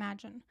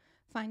imagine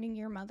finding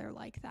your mother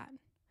like that.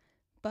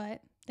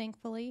 But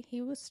thankfully,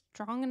 he was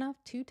strong enough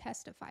to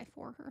testify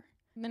for her.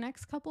 The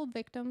next couple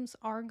victims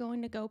are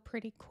going to go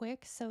pretty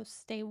quick, so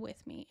stay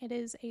with me. It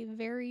is a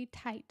very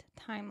tight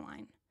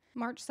timeline.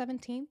 March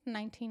 17th,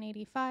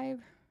 1985,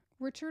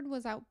 Richard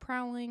was out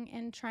prowling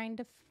and trying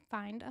to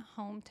find a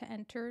home to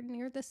enter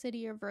near the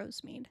city of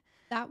Rosemead.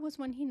 That was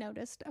when he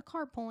noticed a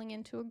car pulling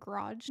into a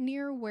garage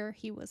near where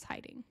he was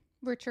hiding.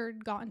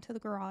 Richard got into the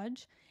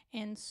garage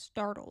and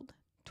startled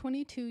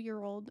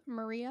 22-year-old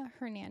Maria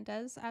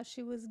Hernandez as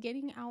she was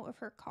getting out of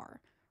her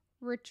car.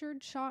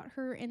 Richard shot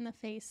her in the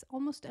face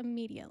almost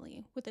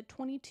immediately with a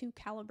 .22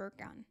 caliber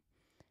gun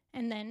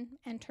and then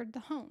entered the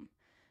home.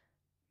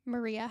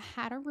 Maria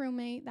had a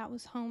roommate that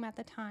was home at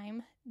the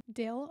time,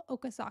 Dale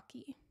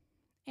Okazaki,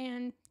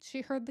 and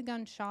she heard the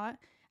gunshot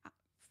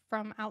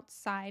from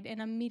outside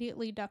and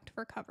immediately ducked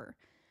for cover.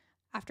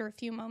 After a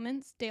few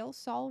moments, Dale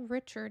saw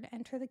Richard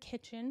enter the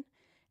kitchen,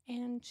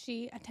 and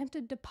she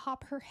attempted to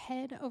pop her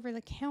head over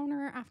the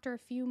counter after a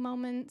few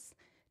moments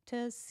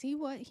to see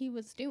what he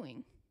was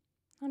doing.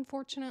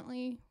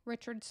 Unfortunately,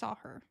 Richard saw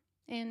her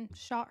and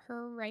shot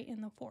her right in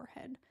the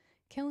forehead,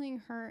 killing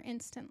her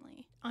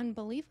instantly.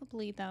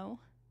 Unbelievably, though,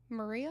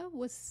 Maria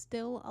was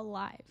still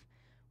alive.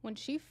 When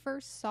she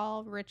first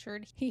saw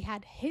Richard, he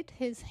had hit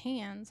his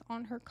hands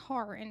on her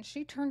car, and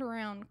she turned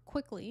around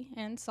quickly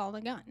and saw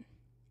the gun.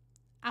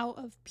 Out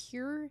of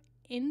pure,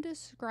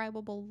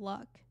 indescribable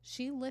luck,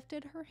 she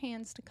lifted her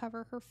hands to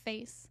cover her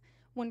face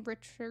when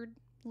Richard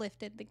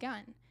lifted the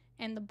gun,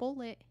 and the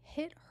bullet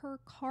hit her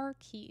car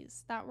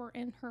keys that were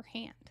in her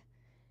hand,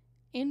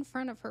 in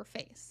front of her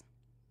face.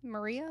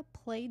 Maria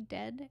played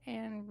dead,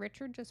 and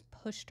Richard just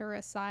pushed her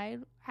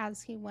aside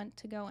as he went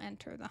to go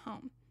enter the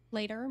home.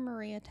 Later,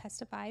 Maria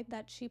testified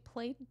that she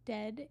played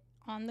dead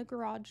on the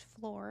garage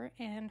floor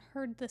and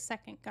heard the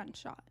second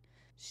gunshot.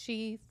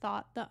 She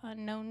thought the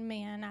unknown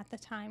man at the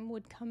time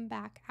would come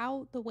back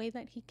out the way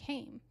that he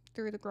came,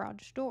 through the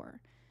garage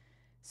door.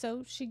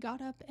 So she got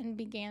up and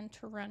began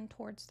to run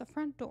towards the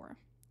front door.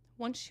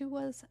 Once she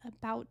was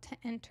about to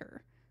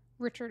enter,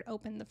 Richard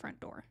opened the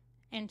front door,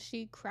 and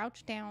she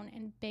crouched down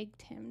and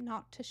begged him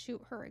not to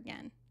shoot her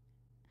again.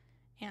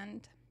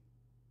 And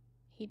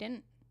he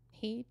didn't.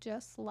 He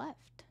just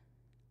left.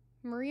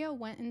 Maria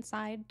went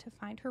inside to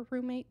find her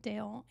roommate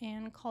Dale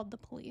and called the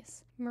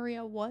police.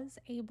 Maria was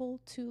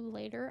able to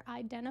later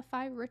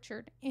identify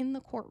Richard in the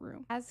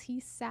courtroom as he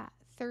sat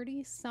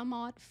 30 some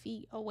odd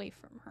feet away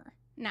from her.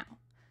 Now,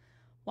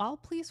 while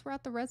police were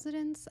at the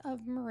residence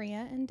of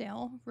Maria and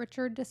Dale,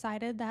 Richard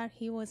decided that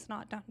he was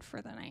not done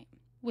for the night.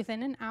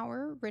 Within an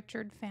hour,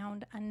 Richard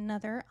found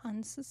another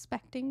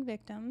unsuspecting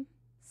victim,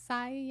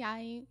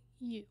 Sai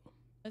Yu.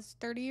 Was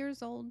 30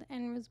 years old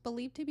and was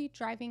believed to be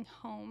driving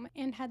home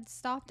and had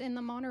stopped in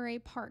the Monterey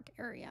Park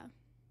area.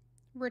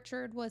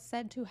 Richard was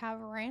said to have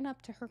ran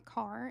up to her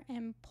car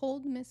and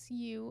pulled Miss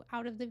Yu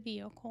out of the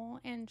vehicle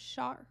and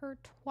shot her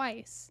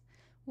twice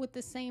with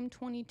the same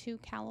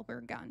 .22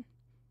 caliber gun,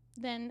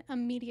 then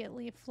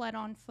immediately fled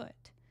on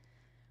foot.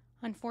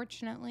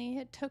 Unfortunately,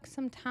 it took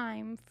some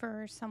time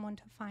for someone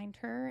to find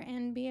her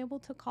and be able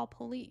to call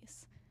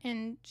police,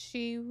 and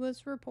she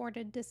was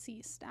reported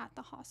deceased at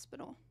the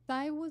hospital.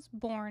 Tsai was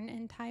born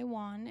in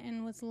Taiwan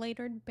and was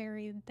later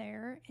buried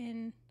there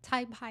in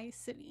Taipei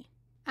City.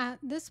 At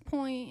this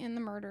point in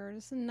the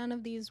murders, none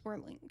of these were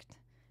linked,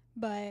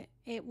 but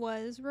it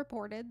was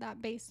reported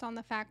that based on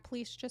the fact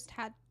police just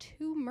had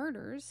 2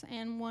 murders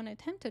and 1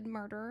 attempted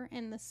murder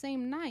in the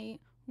same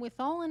night, with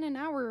all in an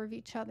hour of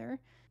each other,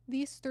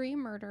 these 3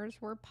 murders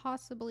were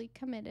possibly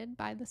committed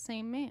by the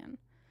same man.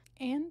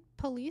 And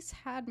police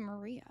had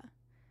Maria.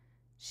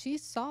 She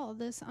saw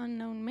this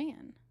unknown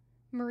man.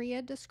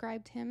 Maria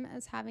described him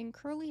as having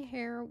curly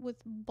hair with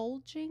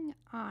bulging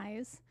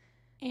eyes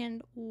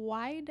and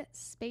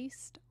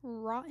wide-spaced,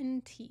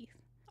 rotten teeth.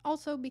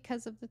 Also,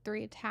 because of the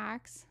 3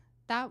 attacks,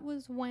 that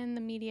was when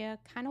the media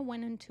kind of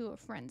went into a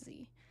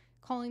frenzy,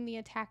 calling the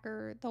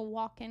attacker the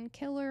walk-in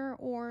killer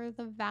or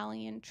the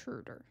Valley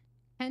Intruder.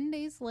 10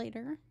 days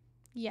later,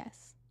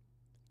 yes,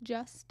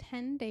 just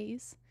 10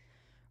 days,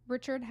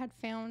 Richard had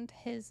found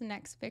his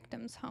next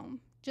victim's home,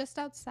 just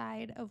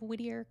outside of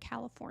Whittier,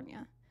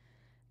 California.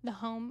 The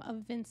home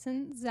of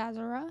Vincent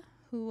Zazara,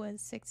 who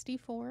was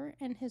 64,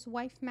 and his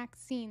wife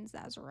Maxine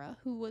Zazara,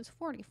 who was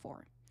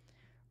 44.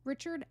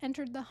 Richard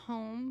entered the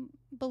home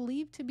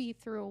believed to be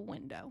through a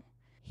window.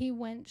 He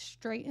went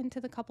straight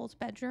into the couple's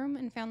bedroom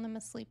and found them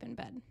asleep in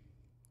bed.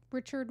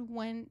 Richard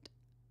went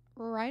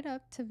right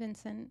up to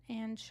Vincent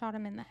and shot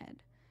him in the head.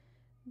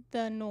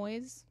 The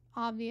noise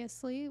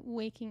obviously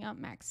waking up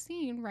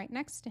Maxine right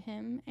next to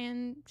him,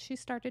 and she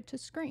started to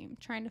scream,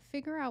 trying to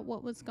figure out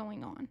what was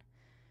going on.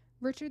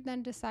 Richard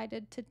then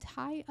decided to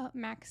tie up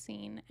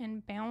Maxine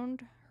and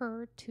bound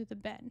her to the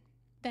bed,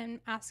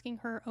 then asking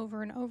her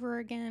over and over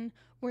again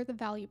where the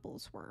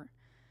valuables were.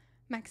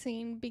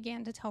 Maxine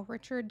began to tell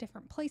Richard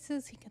different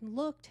places he could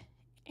look,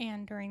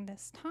 and during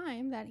this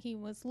time that he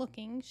was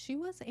looking, she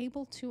was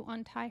able to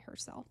untie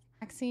herself.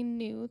 Maxine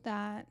knew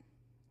that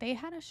they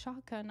had a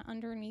shotgun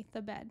underneath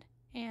the bed,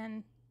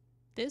 and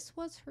This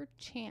was her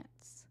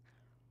chance.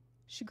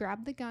 She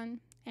grabbed the gun,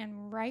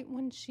 and right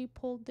when she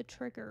pulled the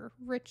trigger,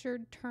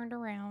 Richard turned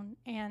around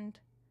and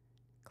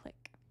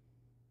click.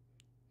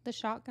 The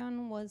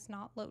shotgun was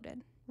not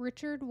loaded.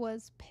 Richard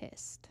was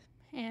pissed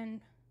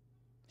and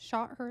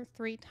shot her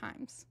 3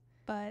 times,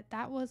 but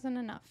that wasn't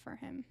enough for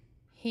him.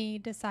 He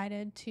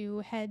decided to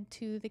head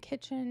to the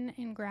kitchen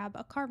and grab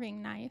a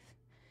carving knife.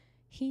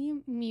 He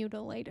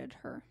mutilated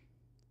her,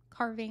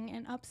 carving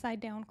an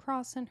upside-down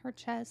cross in her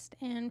chest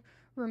and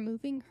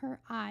removing her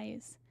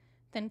eyes,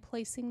 then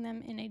placing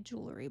them in a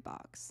jewelry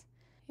box.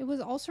 It was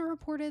also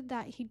reported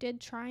that he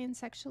did try and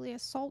sexually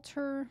assault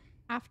her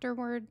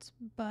afterwards,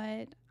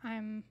 but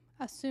I'm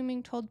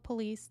assuming told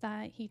police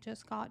that he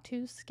just got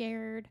too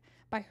scared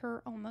by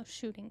her almost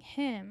shooting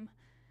him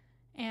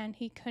and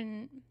he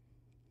couldn't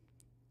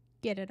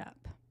get it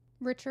up.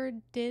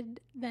 Richard did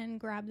then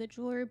grab the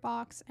jewelry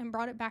box and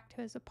brought it back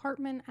to his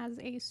apartment as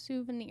a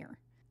souvenir.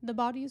 The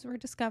bodies were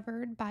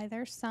discovered by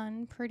their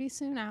son pretty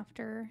soon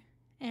after,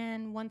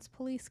 and once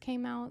police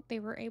came out, they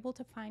were able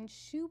to find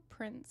shoe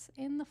prints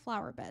in the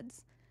flower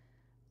beds,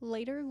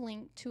 later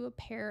linked to a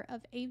pair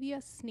of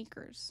Avia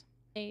sneakers.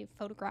 They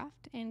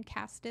photographed and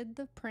casted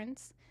the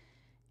prints,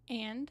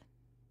 and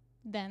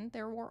then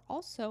there were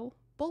also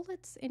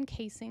bullets and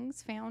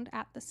casings found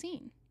at the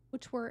scene,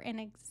 which were an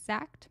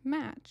exact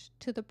match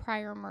to the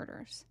prior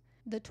murders.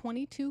 The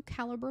 .22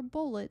 caliber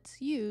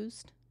bullets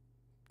used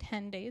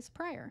 10 days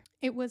prior.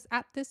 It was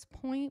at this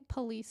point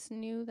police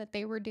knew that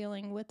they were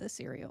dealing with a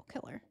serial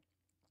killer.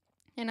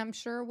 And I'm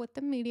sure with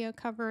the media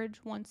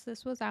coverage, once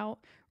this was out,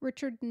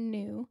 Richard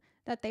knew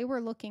that they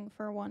were looking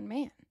for one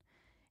man.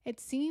 It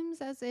seems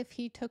as if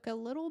he took a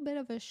little bit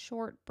of a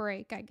short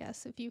break, I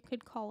guess, if you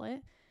could call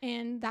it,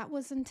 and that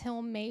was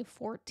until May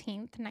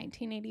 14th,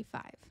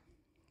 1985.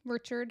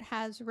 Richard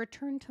has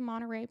returned to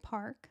Monterey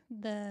Park,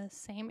 the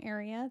same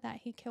area that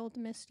he killed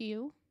Miss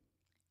Yu,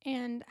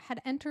 and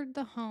had entered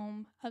the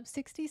home of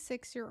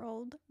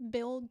 66-year-old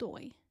Bill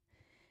Doy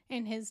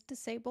and his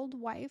disabled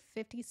wife,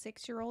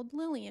 56-year-old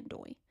Lillian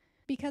Doy.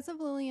 Because of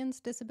Lillian's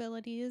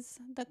disabilities,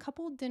 the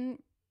couple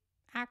didn't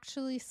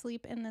actually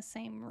sleep in the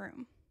same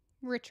room.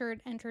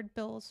 Richard entered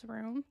Bill's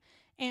room,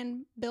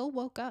 and Bill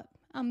woke up,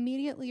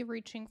 immediately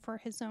reaching for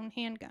his own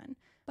handgun,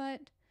 but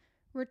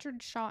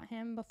Richard shot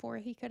him before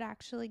he could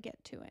actually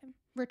get to him.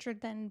 Richard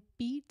then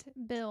beat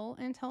Bill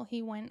until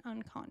he went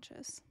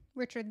unconscious.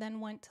 Richard then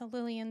went to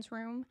Lillian's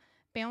room,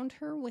 bound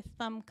her with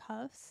thumb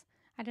cuffs.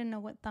 I didn't know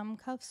what thumb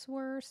cuffs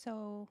were,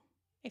 so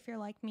if you're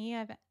like me,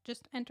 I've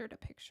just entered a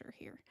picture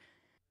here.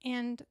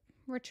 And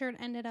Richard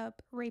ended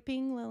up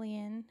raping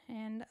Lillian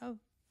and, of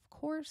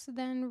course,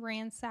 then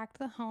ransacked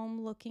the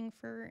home looking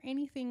for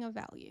anything of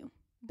value.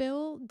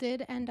 Bill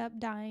did end up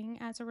dying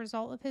as a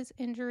result of his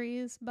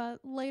injuries, but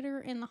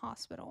later in the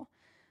hospital.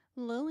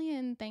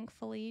 Lillian,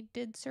 thankfully,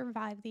 did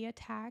survive the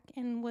attack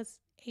and was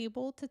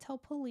able to tell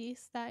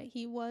police that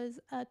he was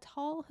a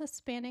tall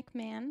Hispanic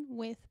man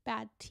with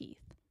bad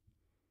teeth.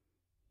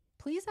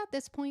 Police at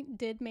this point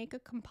did make a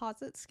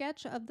composite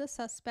sketch of the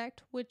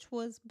suspect, which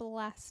was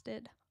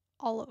blasted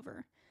all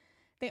over.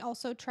 They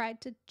also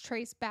tried to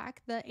trace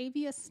back the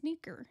Avia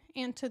sneaker,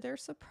 and to their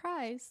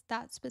surprise,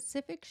 that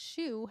specific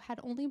shoe had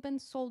only been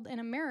sold in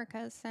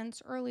America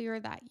since earlier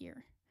that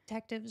year.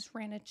 Detectives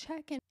ran a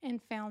check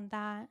and found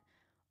that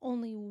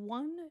only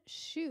one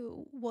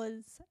shoe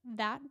was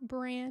that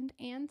brand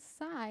and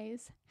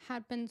size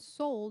had been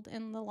sold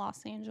in the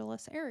Los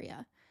Angeles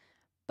area,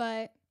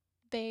 but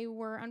they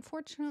were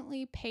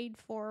unfortunately paid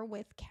for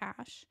with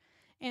cash,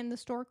 and the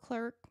store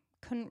clerk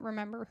couldn't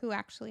remember who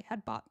actually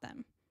had bought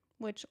them,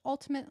 which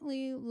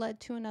ultimately led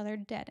to another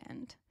dead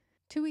end.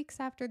 2 weeks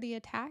after the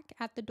attack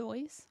at the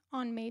Doys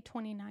on May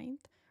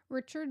 29th,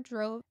 Richard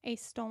drove a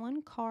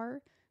stolen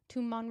car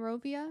to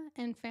Monrovia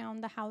and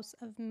found the house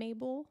of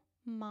Mabel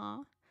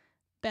Ma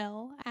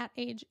Bell at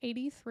age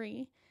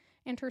 83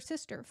 and her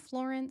sister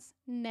Florence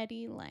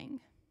Nettie Lang,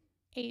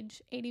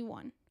 age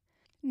 81.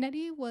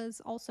 Nettie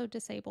was also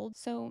disabled,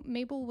 so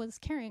Mabel was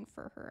caring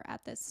for her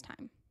at this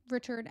time.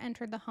 Richard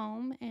entered the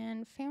home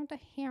and found a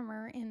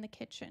hammer in the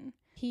kitchen.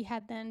 He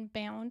had then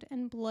bound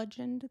and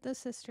bludgeoned the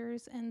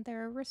sisters in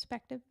their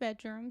respective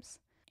bedrooms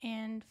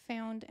and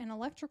found an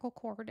electrical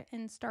cord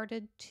and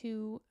started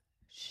to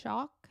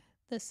shock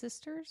the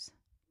sisters.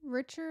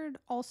 Richard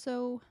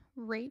also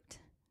raped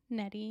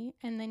Nettie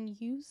and then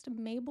used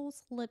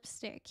Mabel's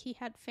lipstick he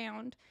had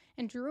found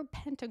and drew a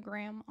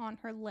pentagram on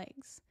her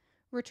legs.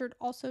 Richard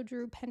also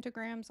drew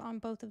pentagrams on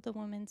both of the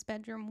women's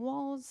bedroom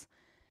walls,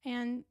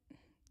 and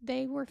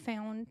they were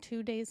found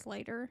 2 days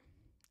later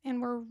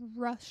and were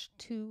rushed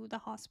to the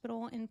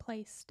hospital and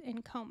placed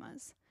in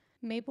comas.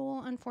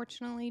 Mabel,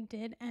 unfortunately,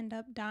 did end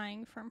up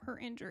dying from her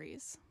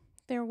injuries.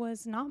 There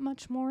was not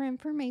much more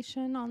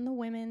information on the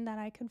women that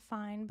I could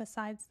find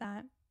besides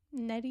that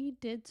Nettie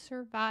did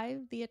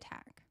survive the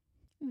attack.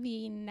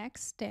 The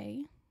next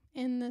day,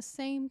 in the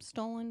same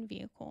stolen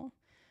vehicle,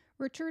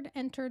 Richard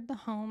entered the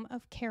home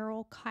of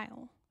Carol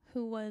Kyle,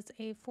 who was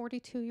a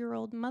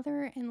 42-year-old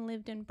mother and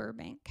lived in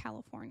Burbank,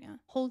 California.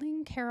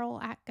 Holding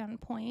Carol at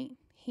gunpoint,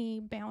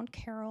 he bound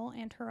Carol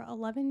and her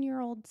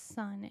 11-year-old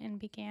son and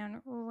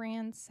began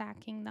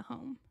ransacking the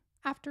home.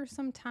 After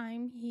some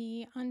time,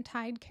 he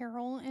untied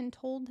Carol and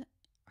told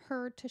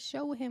her to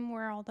show him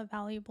where all the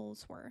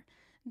valuables were,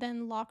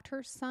 then locked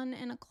her son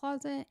in a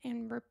closet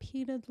and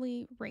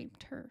repeatedly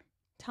raped her,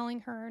 telling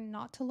her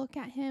not to look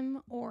at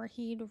him or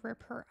he'd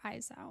rip her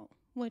eyes out,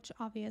 which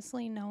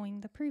obviously,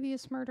 knowing the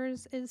previous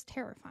murders, is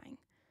terrifying.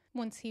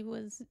 Once he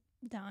was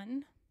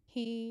done,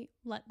 he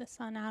let the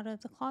son out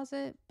of the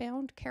closet,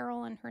 bound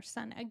Carol and her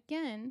son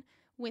again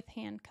with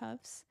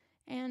handcuffs,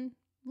 and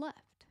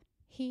left.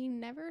 He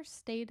never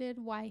stated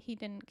why he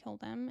didn't kill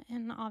them,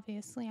 and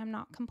obviously I'm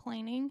not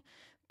complaining,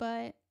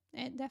 but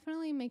it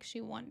definitely makes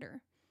you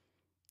wonder.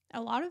 A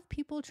lot of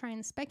people try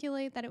and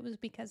speculate that it was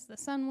because the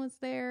son was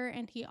there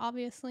and he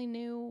obviously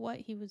knew what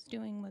he was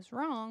doing was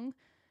wrong,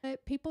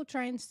 but people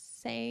try and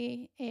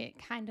say it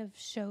kind of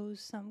shows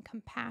some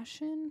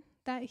compassion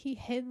that he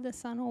hid the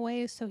son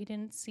away so he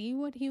didn't see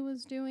what he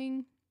was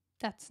doing.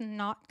 That's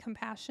not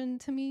compassion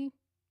to me,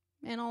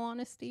 in all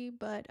honesty,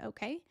 but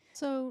okay.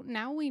 So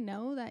now we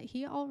know that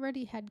he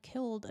already had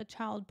killed a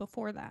child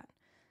before that.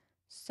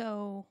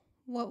 So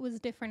what was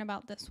different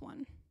about this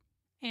one?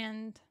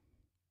 And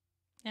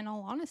in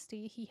all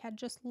honesty, he had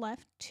just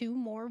left 2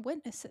 more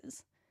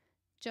witnesses,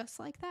 just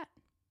like that.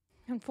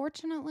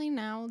 Unfortunately,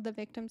 now the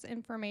victim's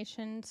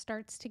information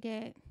starts to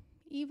get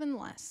even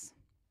less.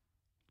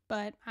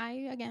 But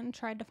I, again,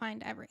 tried to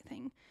find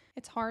everything.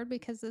 It's hard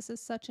because this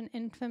is such an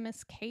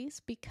infamous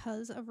case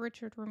because of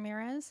Richard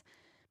Ramirez.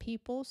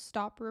 People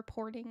stop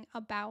reporting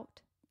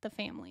about the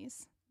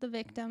families, the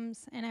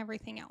victims, and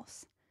everything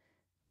else.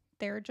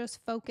 They're just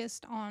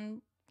focused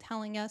on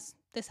telling us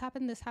this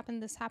happened, this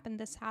happened, this happened,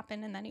 this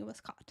happened, and then he was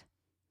caught.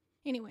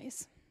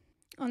 Anyways,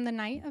 on the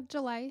night of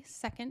July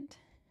 2nd,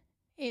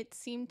 it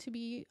seemed to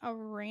be a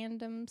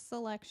random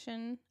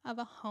selection of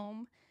a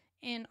home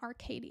in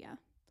Arcadia,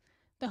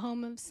 the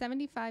home of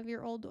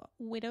 75-year-old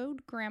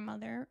widowed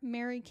grandmother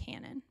Mary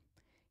Cannon.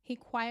 He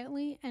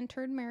quietly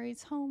entered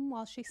Mary's home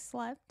while she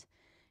slept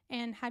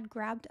and had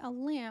grabbed a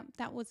lamp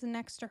that was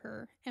next to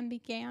her and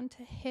began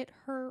to hit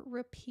her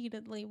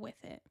repeatedly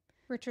with it.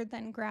 Richard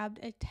then grabbed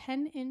a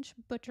 10-inch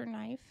butcher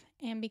knife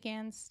and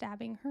began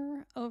stabbing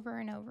her over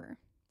and over,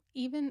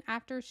 even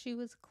after she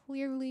was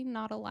clearly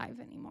not alive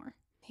anymore.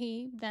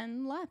 He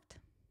then left.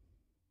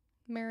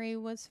 Mary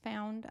was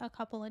found a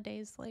couple of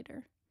days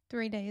later.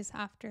 3 days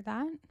after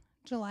that,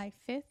 July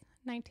 5th,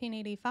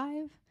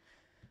 1985,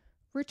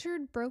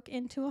 Richard broke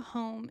into a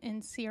home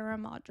in Sierra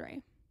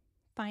Madre,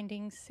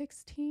 finding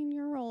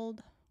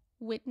 16-year-old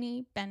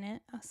Whitney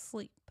Bennett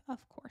asleep,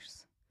 of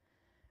course.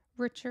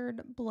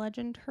 Richard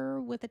bludgeoned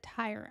her with a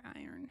tire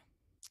iron.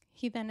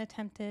 He then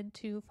attempted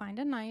to find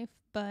a knife,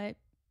 but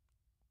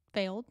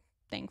failed,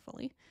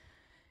 thankfully,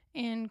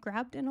 and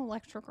grabbed an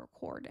electrical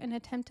cord and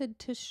attempted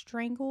to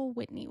strangle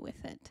Whitney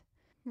with it.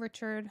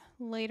 Richard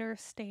later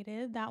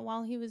stated that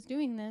while he was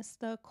doing this,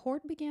 the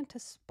cord began to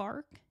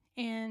spark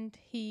and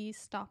he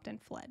stopped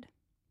and fled,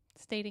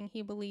 stating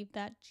he believed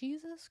that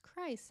Jesus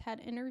Christ had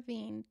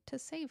intervened to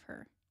save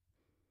her.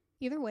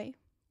 Either way,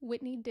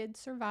 Whitney did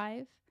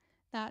survive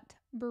that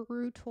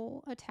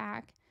brutal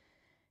attack,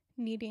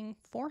 needing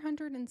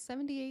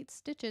 478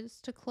 stitches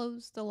to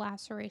close the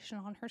laceration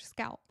on her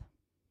scalp.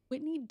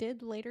 Whitney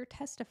did later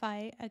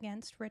testify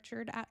against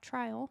Richard at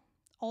trial,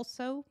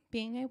 also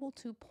being able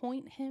to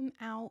point him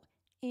out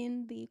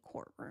in the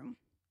courtroom.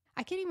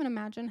 I can't even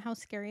imagine how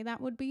scary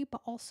that would be,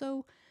 but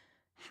also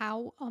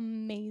how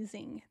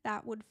amazing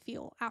that would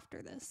feel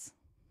after this.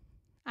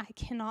 I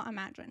cannot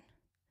imagine.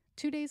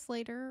 2 days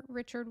later,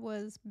 Richard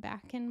was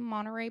back in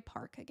Monterey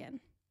Park again,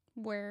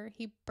 where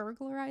he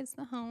burglarized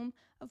the home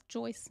of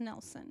Joyce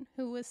Nelson,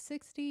 who was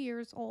 60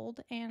 years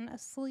old and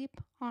asleep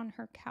on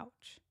her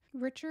couch.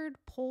 Richard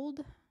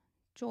pulled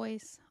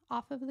Joyce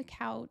off of the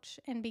couch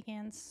and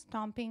began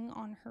stomping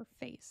on her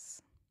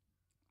face.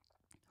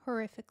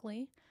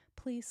 Horrifically,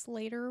 police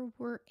later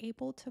were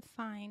able to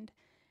find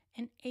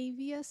an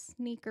Avia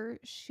sneaker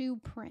shoe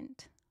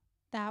print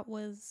that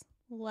was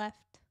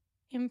left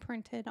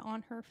imprinted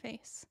on her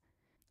face.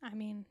 I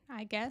mean,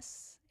 I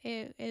guess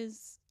it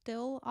is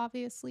still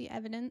obviously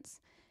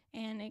evidence,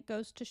 and it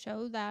goes to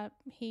show that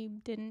he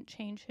didn't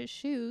change his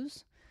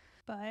shoes,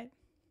 but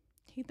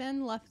he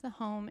then left the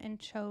home and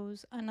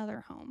chose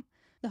another home,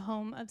 the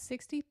home of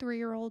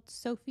 63-year-old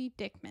Sophie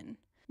Dickman.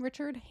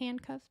 Richard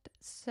handcuffed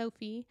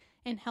Sophie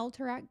and held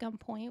her at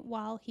gunpoint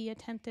while he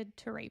attempted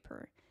to rape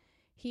her.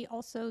 He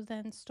also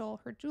then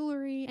stole her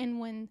jewelry, and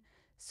when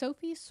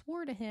Sophie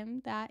swore to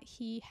him that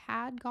he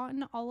had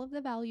gotten all of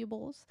the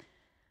valuables,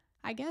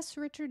 I guess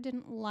Richard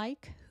didn't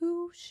like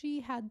who she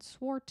had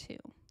swore to,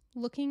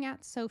 looking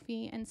at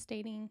Sophie and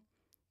stating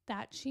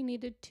that she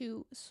needed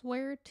to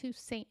swear to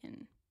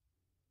Satan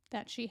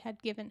that she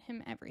had given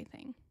him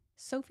everything.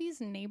 Sophie's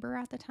neighbor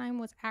at the time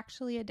was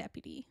actually a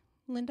deputy,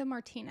 Linda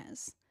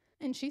Martinez,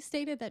 and she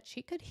stated that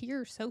she could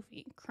hear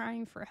Sophie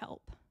crying for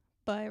help,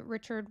 but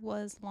Richard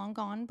was long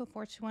gone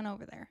before she went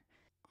over there.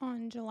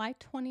 On July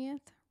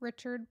 20th,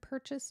 Richard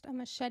purchased a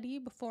machete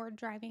before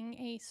driving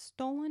a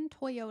stolen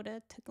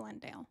Toyota to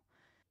Glendale,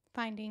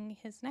 finding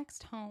his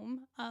next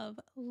home of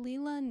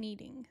Leela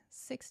Needing,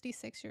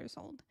 66 years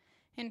old,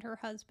 and her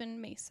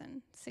husband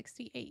Mason,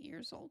 68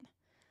 years old.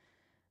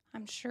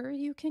 I'm sure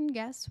you can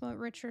guess what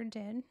Richard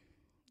did.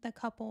 The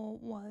couple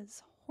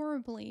was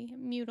horribly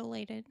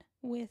mutilated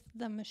with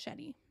the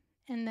machete,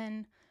 and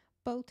then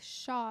both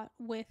shot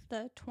with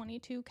the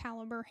 .22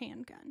 caliber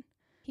handgun.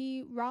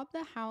 He robbed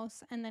the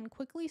house and then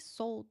quickly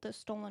sold the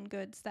stolen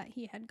goods that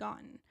he had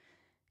gotten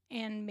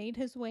and made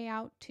his way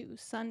out to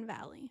Sun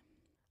Valley.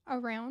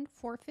 Around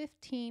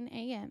 4:15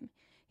 a.m.,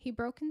 he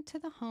broke into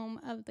the home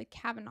of the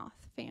Kavanaugh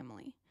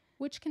family,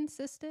 which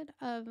consisted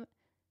of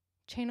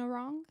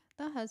Chainarong,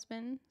 the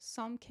husband,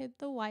 Somkid,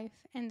 the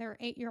wife, and their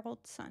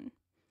 8-year-old son.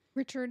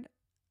 Richard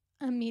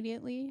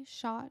immediately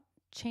shot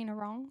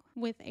Chainarong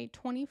with a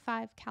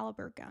 .25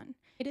 caliber gun.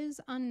 It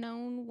is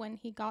unknown when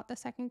he got the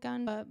second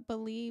gun, but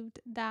believed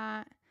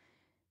that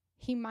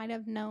he might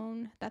have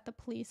known that the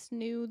police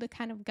knew the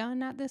kind of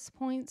gun at this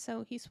point,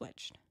 so he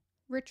switched.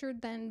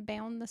 Richard then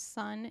bound the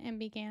son and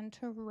began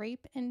to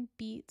rape and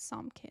beat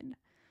Somkid,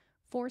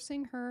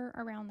 forcing her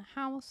around the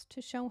house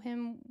to show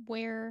him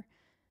where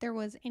there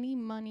was any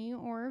money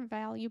or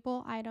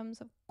valuable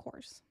items, of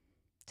course,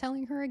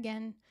 telling her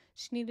again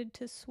she needed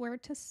to swear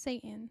to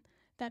Satan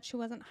that she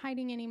wasn't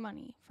hiding any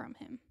money from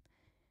him.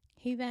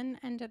 He then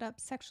ended up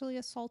sexually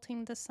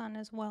assaulting the son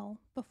as well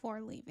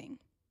before leaving.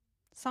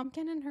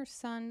 Somkin and her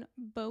son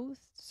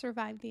both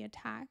survived the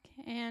attack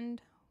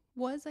and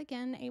was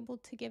again able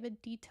to give a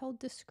detailed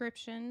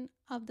description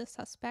of the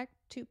suspect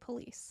to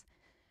police.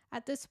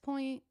 At this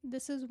point,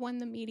 this is when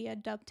the media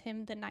dubbed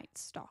him the Night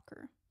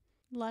Stalker.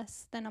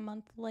 Less than a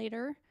month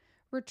later,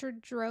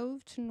 Richard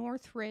drove to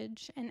North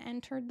Ridge and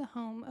entered the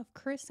home of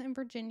Chris and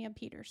Virginia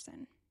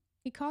Peterson.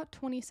 He caught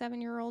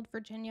 27-year-old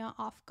Virginia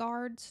off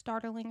guard,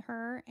 startling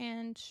her,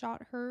 and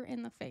shot her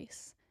in the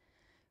face.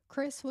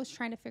 Chris was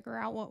trying to figure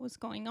out what was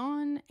going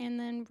on, and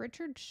then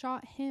Richard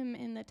shot him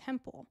in the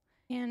temple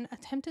and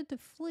attempted to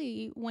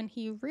flee when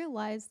he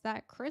realized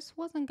that Chris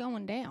wasn't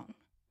going down.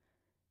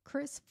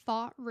 Chris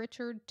fought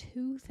Richard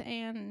tooth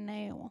and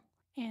nail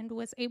and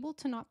was able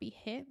to not be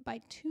hit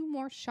by 2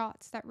 more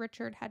shots that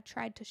Richard had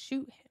tried to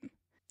shoot him.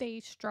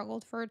 They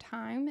struggled for a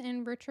time,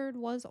 and Richard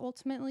was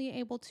ultimately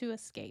able to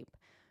escape.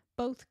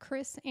 Both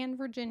Chris and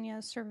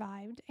Virginia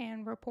survived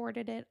and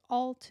reported it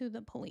all to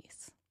the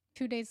police.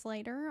 2 days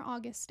later,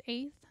 August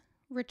 8th,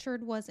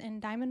 Richard was in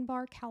Diamond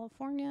Bar,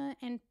 California,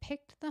 and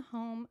picked the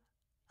home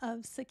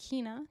of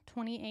Sakina,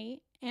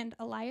 28, and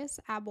Elias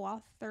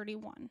Abwath,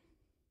 31.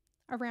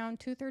 Around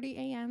 2:30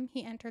 a.m.,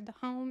 he entered the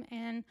home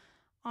and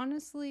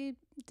honestly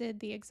did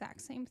the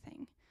exact same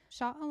thing.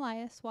 Shot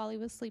Elias while he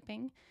was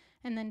sleeping,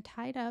 and then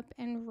tied up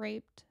and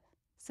raped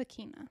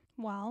Sakina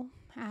while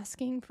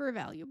asking for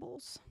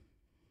valuables.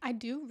 I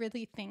do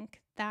really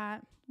think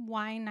that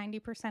why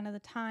 90% of the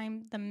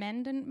time the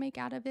men didn't make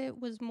out of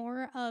it was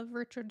more of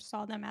Richard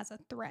saw them as a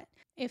threat.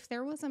 If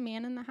there was a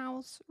man in the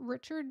house,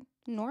 Richard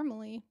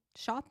normally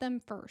shot them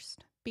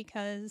first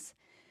because,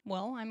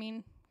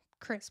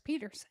 Chris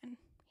Peterson.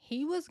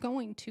 He was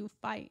going to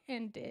fight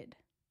and did.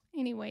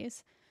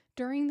 Anyways,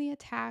 during the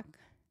attack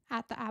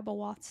at the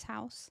Abawath's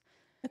house,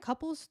 the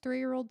couple's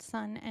 3-year-old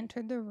son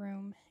entered the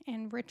room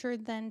and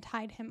Richard then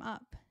tied him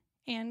up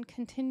and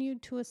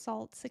continued to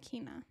assault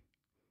Sakina.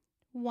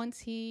 Once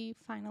he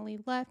finally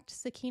left,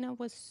 Sakina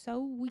was so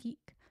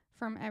weak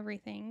from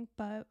everything,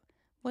 but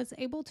was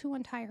able to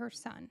untie her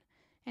son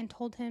and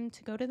told him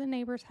to go to the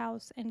neighbor's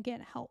house and get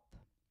help,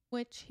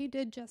 which he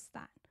did just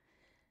that.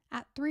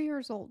 At 3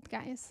 years old,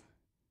 guys.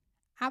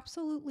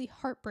 Absolutely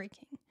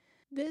heartbreaking.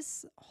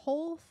 This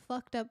whole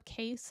fucked up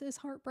case is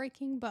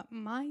heartbreaking, but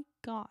my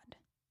God,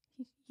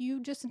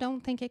 you just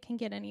don't think it can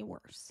get any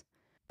worse.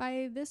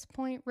 By this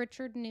point,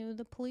 Richard knew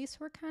the police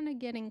were kind of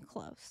getting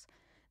close.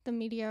 The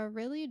media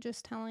really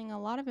just telling a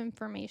lot of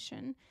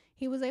information.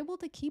 He was able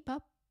to keep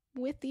up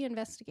with the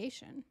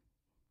investigation,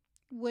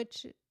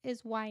 which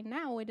is why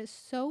now it is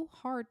so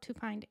hard to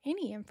find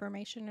any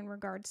information in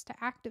regards to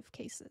active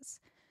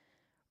cases.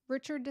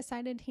 Richard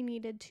decided he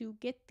needed to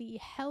get the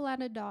hell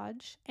out of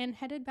Dodge and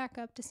headed back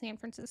up to San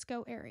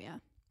Francisco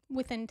area.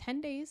 Within 10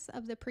 days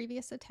of the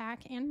previous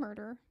attack and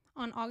murder,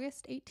 on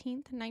August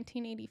 18th,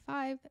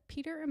 1985,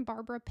 Peter and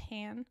Barbara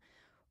Pan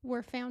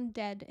were found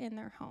dead in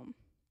their home.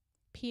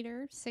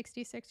 Peter,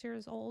 66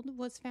 years old,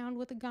 was found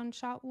with a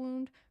gunshot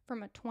wound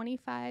from a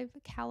 .25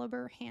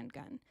 caliber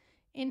handgun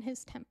in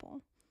his temple,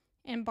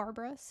 and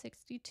Barbara,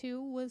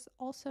 62, was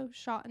also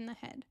shot in the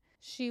head.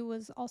 She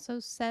was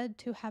also said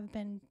to have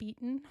been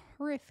beaten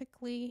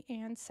horrifically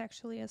and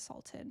sexually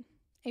assaulted.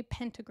 A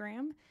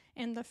pentagram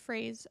and the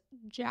phrase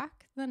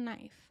 "Jack the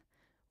Knife"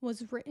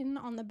 was written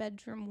on the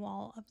bedroom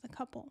wall of the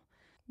couple.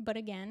 But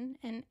again,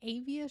 an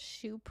avia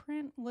shoe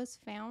print was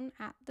found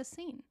at the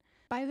scene.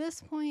 By this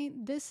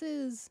point, this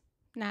is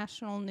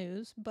national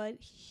news, but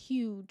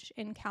huge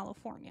in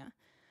California.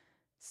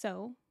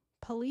 So,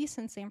 Police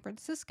in San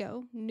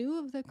Francisco knew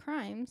of the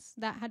crimes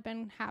that had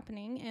been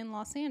happening in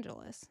Los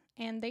Angeles,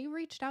 and they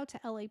reached out to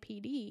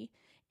LAPD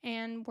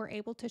and were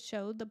able to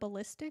show the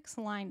ballistics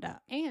lined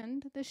up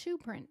and the shoe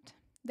print.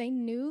 They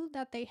knew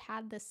that they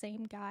had the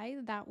same guy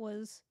that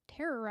was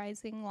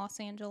terrorizing Los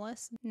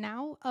Angeles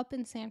now up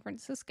in San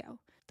Francisco.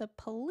 The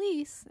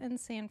police in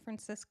San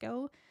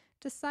Francisco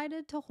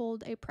decided to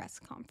hold a press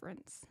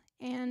conference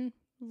and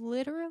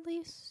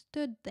literally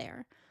stood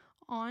there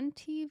on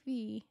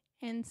TV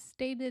and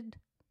stated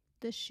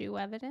the shoe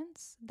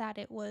evidence, that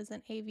it was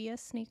an Avia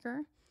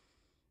sneaker.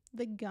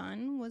 The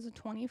gun was a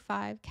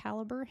 .25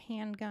 caliber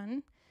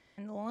handgun.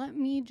 And let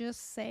me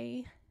just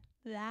say,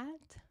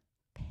 that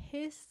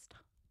pissed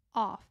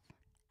off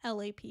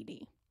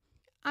LAPD.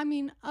 I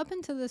mean, up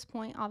until this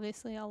point,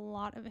 obviously a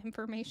lot of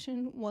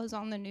information was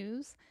on the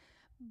news,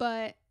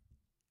 but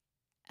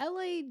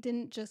LA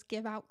didn't just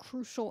give out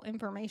crucial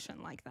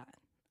information like that.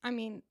 I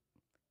mean,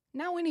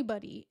 now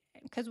anybody,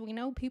 because we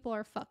know people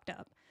are fucked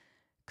up,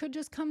 could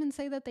just come and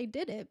say that they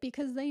did it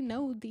because they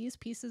know these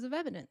pieces of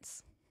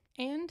evidence.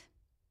 And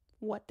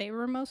what they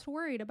were most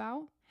worried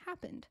about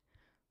happened.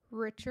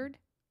 Richard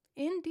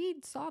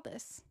indeed saw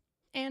this.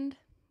 And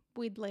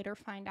we'd later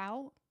find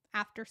out,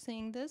 after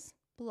seeing this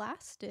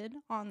blasted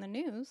on the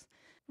news,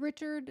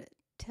 Richard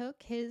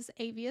took his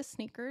Avia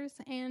sneakers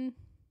and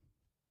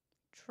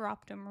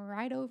dropped them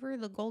right over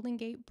the Golden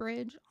Gate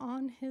Bridge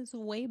on his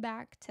way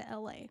back to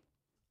LA.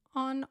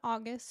 On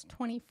August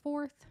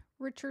 24th,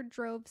 Richard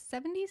drove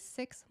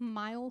 76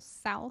 miles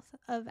south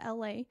of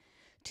LA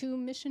to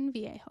Mission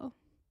Viejo.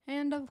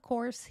 And of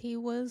course, he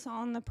was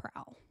on the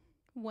prowl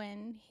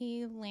when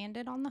he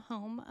landed on the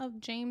home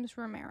of James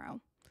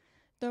Romero.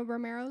 The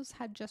Romeros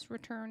had just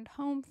returned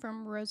home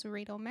from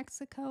Rosarito,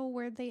 Mexico,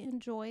 where they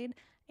enjoyed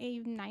a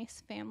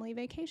nice family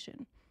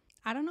vacation.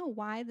 I don't know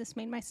why this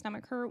made my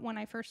stomach hurt when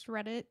I first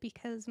read it,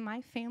 because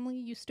my family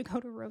used to go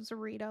to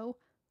Rosarito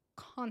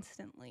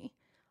constantly,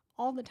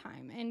 all the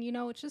time. And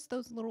it's just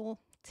those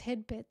little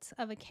tidbits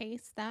of a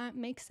case that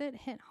makes it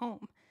hit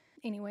home.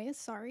 Anyways,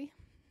 sorry.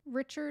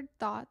 Richard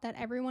thought that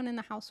everyone in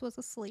the house was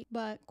asleep,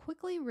 but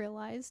quickly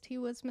realized he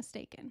was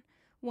mistaken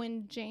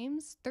when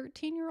James'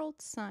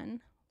 13-year-old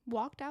son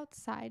walked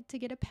outside to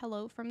get a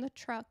pillow from the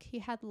truck he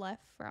had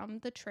left from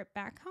the trip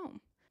back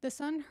home. The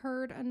son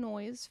heard a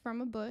noise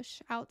from a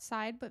bush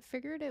outside, but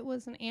figured it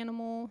was an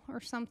animal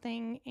or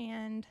something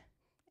and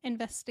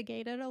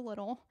investigated a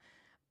little,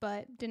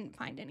 but didn't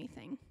find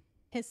anything.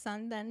 His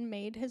son then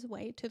made his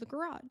way to the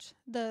garage.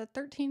 The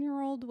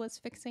 13-year-old was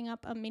fixing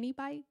up a mini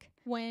bike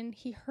when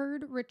he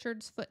heard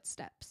Richard's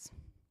footsteps.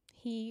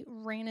 He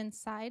ran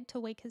inside to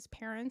wake his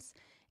parents,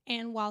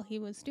 and while he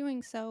was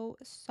doing so,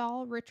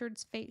 saw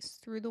Richard's face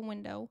through the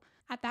window.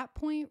 At that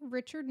point,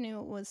 Richard knew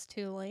it was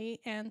too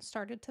late and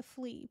started to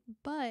flee,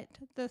 but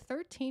the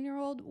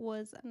 13-year-old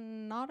was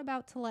not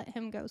about to let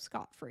him go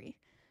scot-free.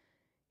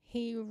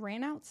 He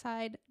ran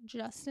outside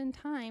just in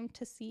time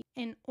to see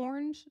an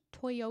orange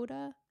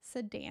Toyota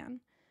sedan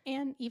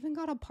and even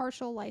got a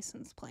partial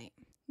license plate.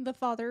 The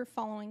father,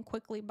 following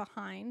quickly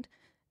behind,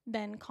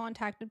 then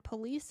contacted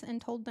police and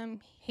told them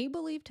he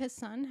believed his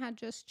son had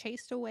just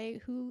chased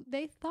away who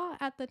they thought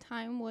at the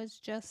time was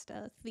just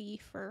a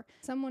thief or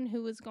someone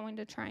who was going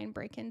to try and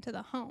break into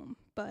the home.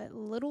 But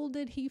little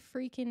did he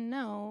freaking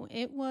know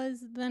it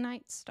was the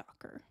Night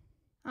Stalker.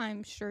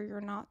 I'm sure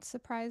you're not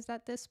surprised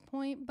at this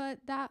point, but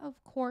that,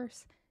 of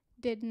course,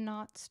 did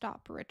not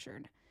stop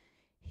Richard.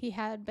 He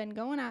had been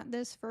going at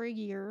this for a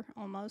year,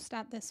 almost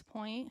at this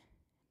point.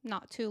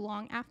 Not too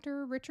long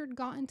after, Richard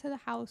got into the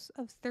house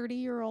of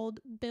 30-year-old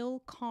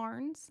Bill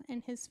Carnes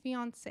and his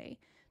fiancée,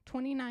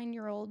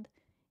 29-year-old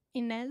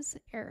Inez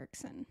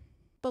Erickson,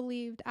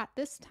 believed at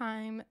this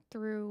time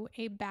through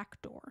a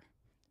back door.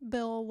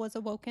 Bill was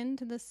awoken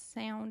to the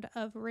sound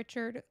of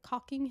Richard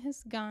cocking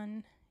his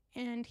gun,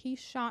 and he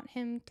shot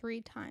him 3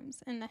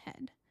 times in the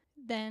head.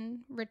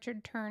 Then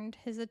Richard turned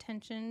his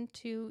attention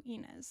to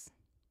Inez.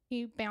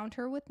 He bound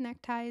her with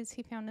neckties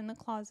he found in the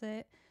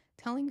closet,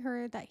 telling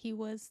her that he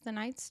was the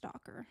Night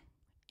Stalker,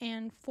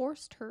 and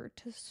forced her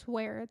to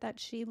swear that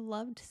she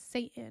loved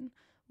Satan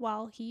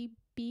while he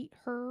beat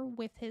her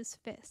with his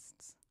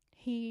fists.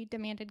 He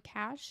demanded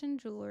cash and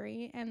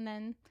jewelry and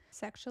then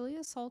sexually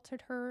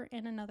assaulted her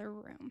in another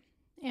room.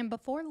 And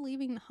before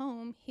leaving the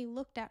home, he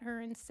looked at her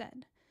and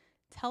said,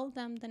 "Tell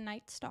them the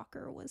Night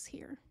Stalker was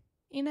here."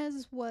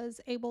 Inez was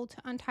able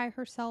to untie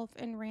herself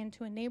and ran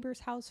to a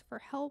neighbor's house for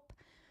help,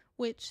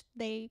 which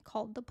they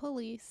called the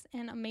police,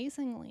 and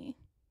amazingly,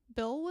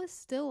 Bill was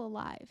still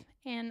alive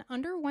and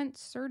underwent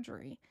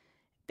surgery.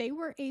 They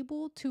were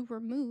able to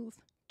remove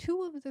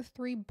 2 of the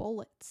 3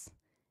 bullets,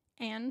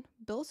 and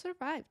Bill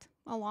survived,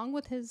 along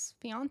with his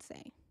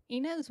fiancée.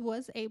 Inez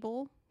was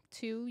able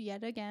to,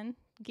 yet again,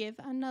 give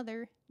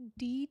another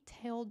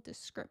detailed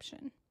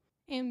description.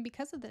 And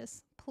because of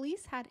this,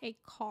 police had a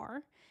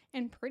car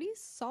and pretty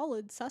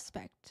solid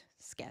suspect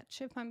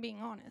sketch, if I'm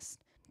being honest.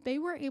 They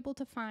were able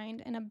to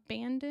find an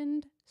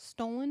abandoned,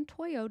 stolen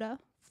Toyota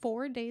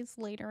 4 days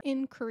later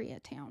in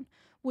Koreatown,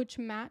 which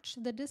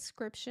matched the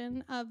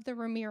description of the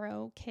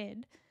Ramiro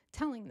kid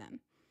telling them.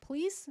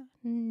 Police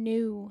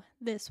knew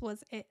this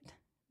was it.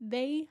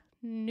 They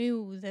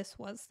knew this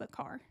was the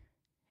car.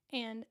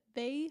 And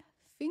they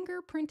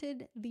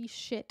fingerprinted the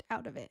shit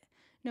out of it.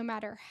 No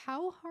matter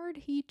how hard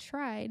he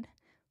tried,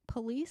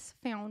 police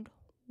found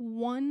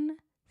one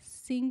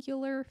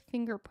singular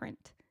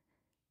fingerprint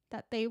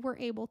that they were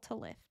able to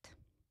lift.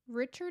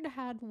 Richard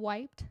had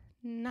wiped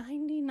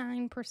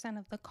 99%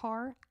 of the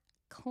car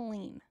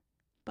clean,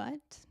 but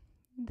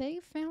they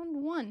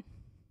found one.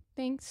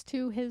 Thanks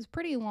to his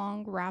pretty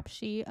long rap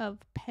sheet of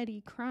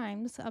petty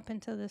crimes up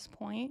until this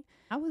point,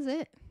 that was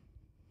it.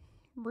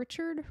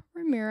 Richard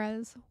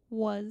Ramirez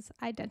was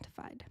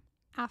identified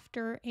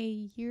after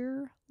a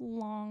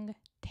year-long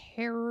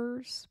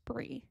terror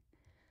spree.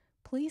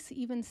 Police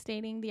even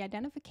stating the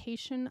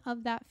identification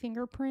of that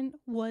fingerprint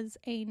was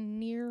a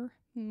near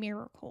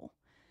miracle,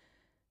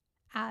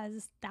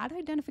 as that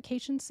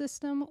identification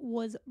system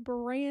was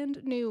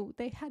brand new.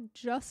 They had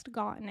just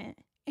gotten it,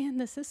 and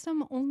the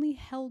system only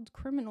held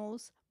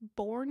criminals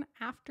born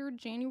after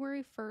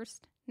January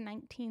 1st,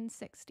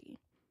 1960.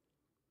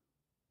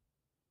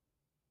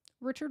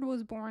 Richard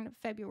was born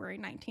February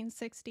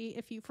 1960,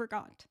 if you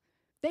forgot.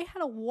 They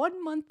had a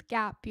 1-month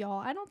gap, y'all.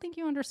 I don't think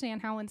you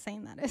understand how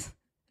insane that is.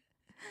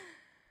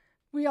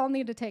 We all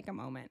need to take a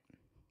moment.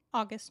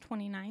 August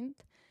 29th,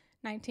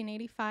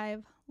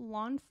 1985,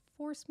 law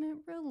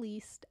enforcement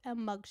released a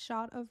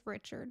mugshot of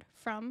Richard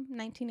from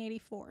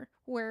 1984,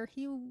 where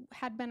he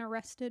had been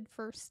arrested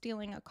for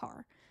stealing a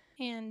car.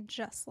 And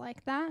just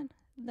like that,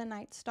 the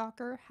Night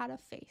Stalker had a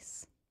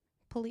face.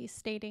 Police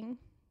stating,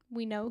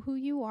 "We know who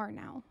you are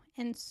now,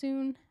 and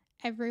soon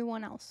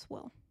everyone else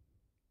will.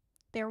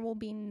 There will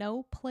be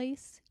no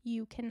place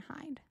you can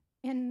hide."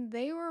 And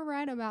they were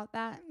right about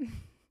that.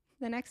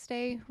 The next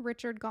day,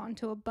 Richard got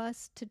into a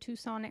bus to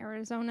Tucson,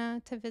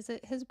 Arizona to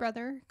visit his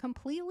brother,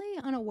 completely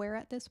unaware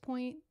at this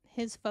point.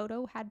 His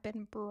photo had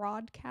been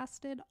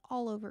broadcasted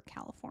all over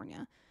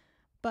California.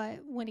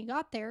 But when he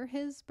got there,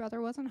 his brother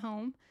wasn't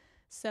home,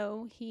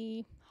 so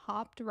he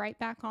hopped right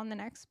back on the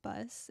next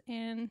bus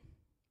and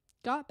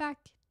got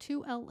back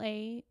to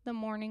LA the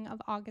morning of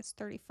August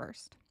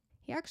 31st.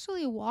 He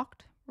actually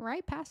walked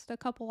right past a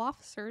couple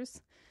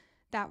officers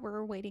that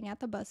were waiting at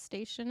the bus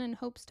station in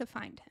hopes to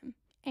find him.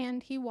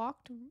 And he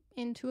walked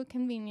into a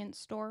convenience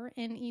store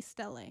in East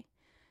LA.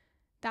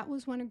 That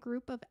was when a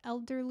group of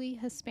elderly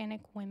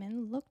Hispanic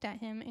women looked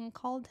at him and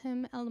called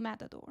him El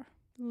Matador,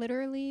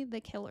 literally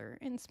the killer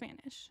in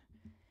Spanish.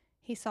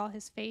 He saw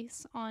his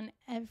face on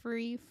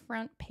every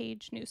front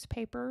page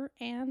newspaper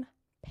and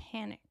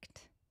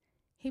panicked.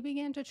 He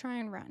began to try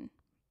and run,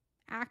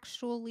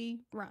 actually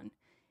run,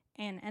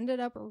 and ended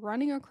up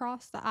running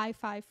across the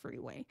I-5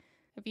 freeway.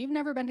 If you've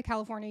never been to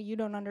California, you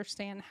don't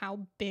understand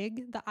how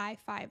big the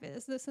I-5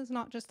 is. This is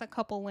not just a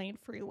couple lane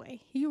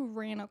freeway. He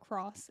ran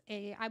across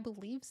a, I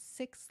believe,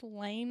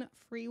 6-lane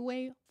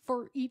freeway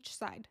for each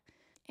side.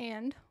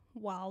 And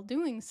while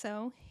doing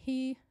so,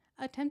 he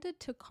attempted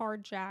to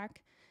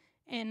carjack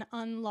an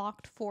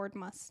unlocked Ford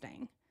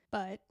Mustang,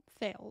 but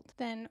failed.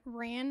 Then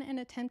ran and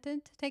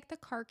attempted to take the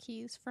car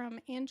keys from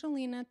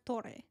Angelina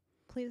Torre.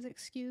 Please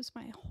excuse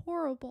my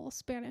horrible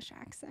Spanish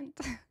accent.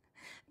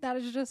 That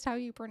is just how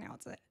you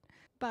pronounce it.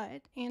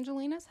 But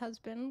Angelina's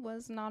husband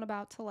was not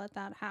about to let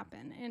that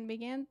happen and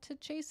began to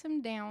chase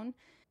him down,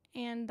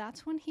 and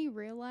that's when he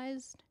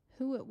realized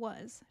who it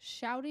was,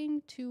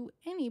 shouting to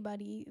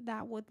anybody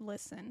that would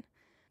listen.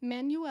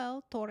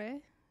 Manuel Torre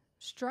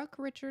struck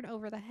Richard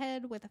over the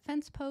head with a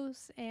fence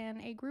post,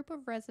 and a group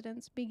of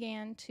residents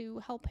began to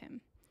help him.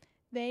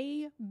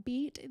 They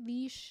beat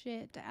the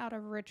shit out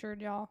of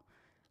Richard, y'all.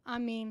 I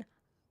mean,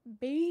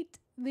 beat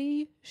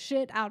the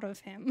shit out of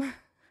him.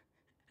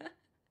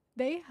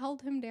 They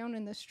held him down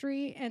in the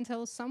street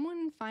until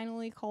someone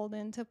finally called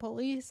in to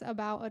police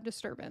about a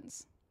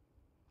disturbance.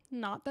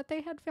 Not that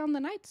they had found the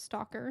Night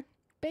Stalker.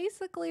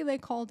 Basically, they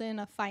called in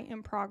a fight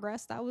in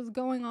progress that was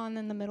going on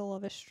in the middle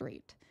of a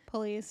street.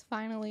 Police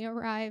finally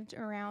arrived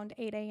around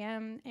 8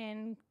 a.m.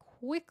 and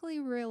quickly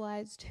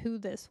realized who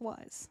this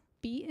was.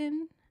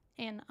 Beaten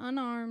and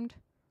unarmed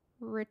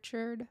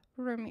Richard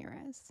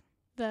Ramirez.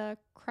 The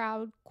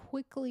crowd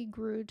quickly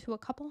grew to a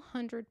couple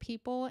hundred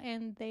people,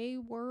 and they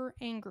were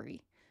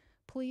angry.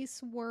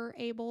 Police were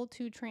able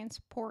to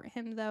transport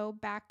him, though,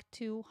 back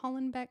to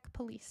Hollenbeck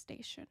Police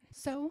Station.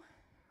 So,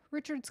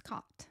 Richard's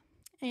caught,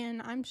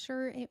 and I'm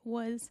sure it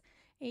was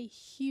a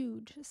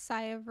huge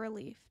sigh of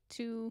relief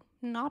to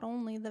not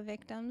only the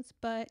victims,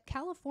 but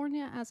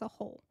California as a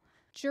whole.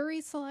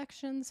 Jury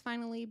selections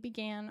finally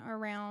began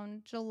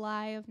around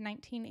July of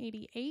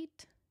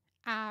 1988.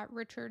 At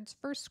Richard's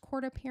first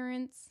court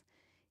appearance,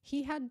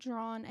 he had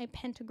drawn a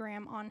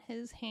pentagram on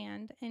his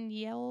hand and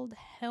yelled,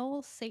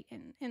 "Hail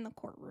Satan," in the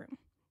courtroom.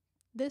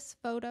 This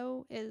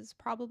photo is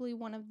probably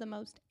one of the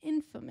most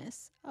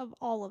infamous of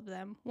all of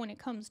them when it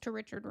comes to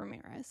Richard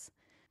Ramirez.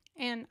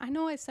 And I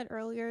know I said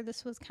earlier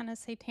this was kind of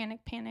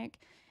satanic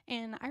panic,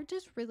 and I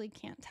just really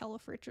can't tell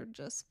if Richard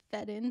just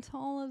fed into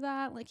all of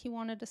that. Like, he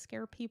wanted to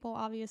scare people.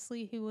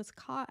 Obviously, he was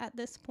caught at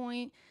this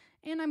point,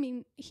 and I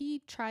mean, he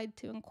tried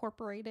to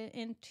incorporate it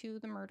into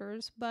the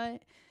murders,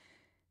 but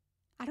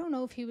I don't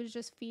know if he was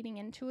just feeding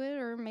into it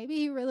or maybe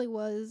he really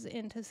was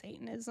into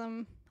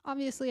Satanism.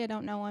 Obviously, I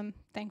don't know him,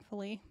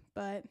 thankfully,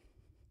 but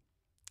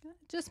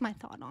just my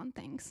thought on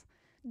things.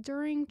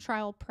 During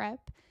trial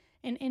prep,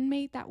 an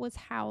inmate that was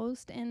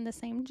housed in the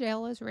same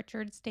jail as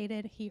Richard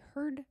stated he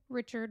heard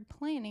Richard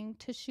planning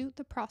to shoot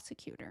the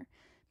prosecutor.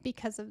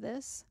 Because of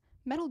this,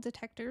 metal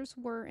detectors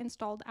were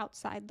installed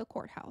outside the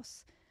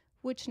courthouse,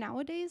 which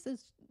nowadays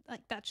is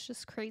like, that's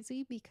just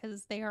crazy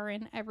because they are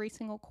in every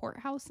single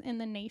courthouse in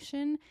the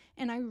nation.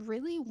 And I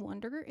really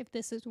wonder if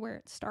this is where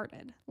it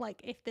started.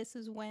 Like, if this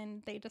is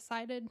when they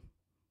decided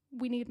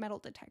we need metal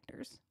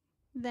detectors.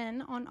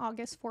 Then, on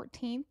August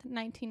 14th,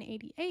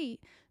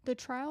 1988, the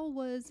trial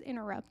was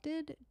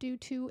interrupted due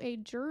to a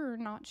juror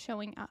not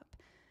showing up.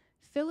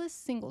 Phyllis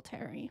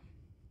Singletary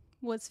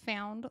was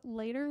found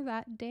later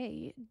that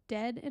day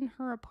dead in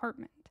her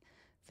apartment.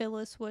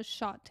 Phyllis was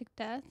shot to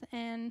death,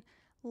 and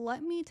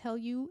let me tell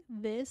you,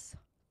 this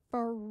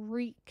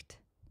freaked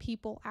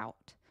people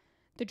out.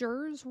 The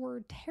jurors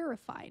were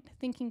terrified,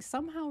 thinking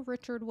somehow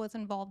Richard was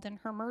involved in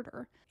her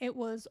murder. It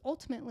was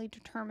ultimately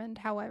determined,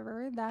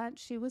 however, that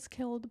she was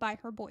killed by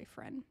her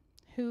boyfriend,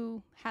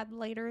 who had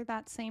later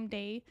that same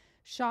day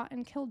shot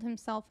and killed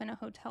himself in a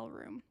hotel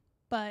room.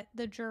 But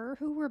the juror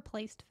who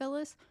replaced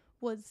Phyllis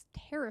was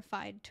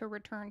terrified to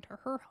return to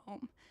her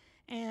home.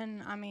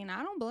 And I mean,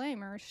 I don't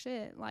blame her.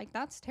 Shit, like,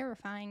 that's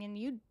terrifying. And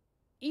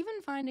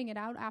even finding it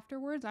out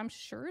afterwards, I'm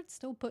sure it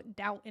still put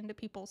doubt into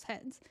people's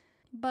heads.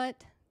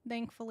 But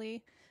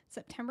thankfully,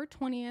 September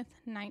 20th,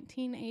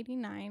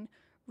 1989,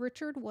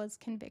 Richard was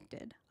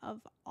convicted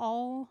of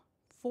all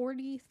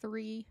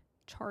 43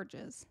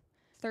 charges.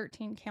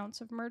 13 counts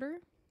of murder,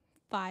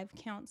 5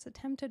 counts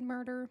attempted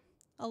murder,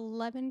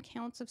 11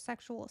 counts of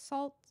sexual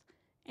assault,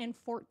 and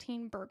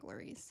 14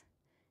 burglaries.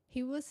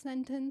 He was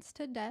sentenced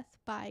to death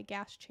by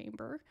gas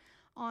chamber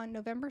on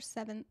November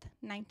 7th,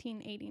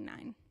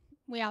 1989.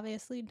 We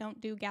obviously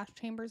don't do gas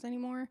chambers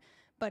anymore,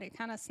 but it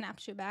kind of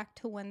snaps you back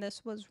to when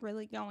this was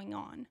really going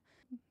on.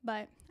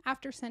 But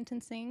after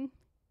sentencing,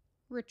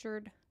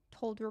 Richard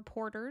told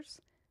reporters,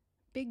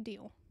 "Big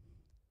deal.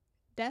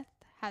 Death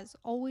has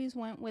always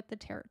went with the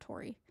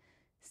territory.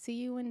 See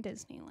you in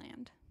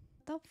Disneyland."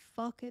 What the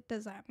fuck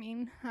does that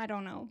mean? I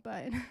don't know,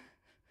 but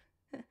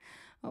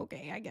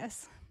okay, I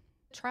guess.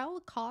 The trial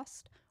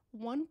cost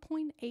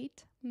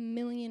 $1.8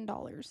 million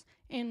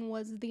and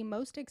was the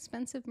most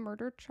expensive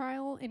murder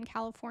trial in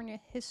California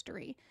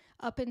history,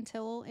 up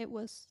until it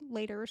was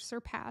later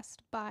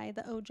surpassed by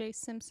the O.J.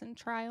 Simpson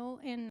trial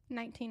in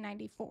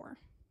 1994.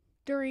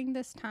 During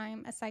this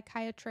time, a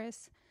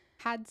psychiatrist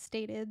had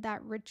stated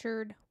that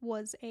Richard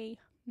was a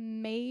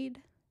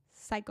made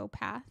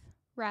psychopath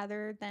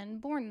rather than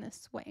born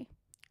this way.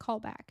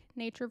 Callback,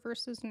 nature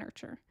versus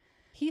nurture.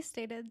 He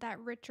stated that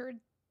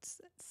Richard's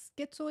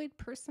schizoid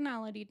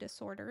personality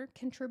disorder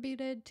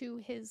contributed to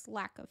his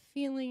lack of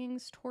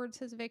feelings towards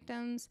his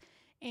victims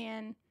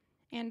and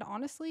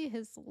honestly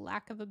his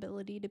lack of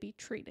ability to be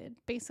treated.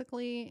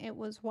 Basically, it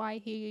was why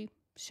he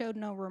showed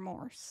no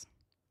remorse.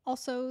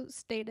 Also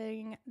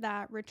stating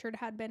that Richard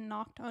had been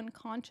knocked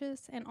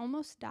unconscious and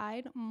almost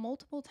died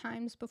multiple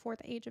times before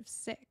the age of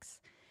 6,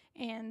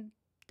 and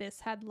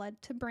this had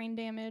led to brain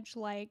damage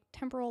like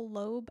temporal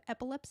lobe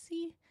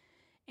epilepsy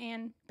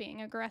and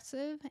being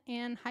aggressive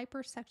and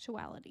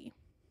hypersexuality.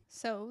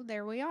 So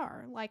there we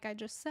are, like I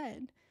just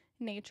said,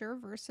 nature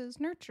versus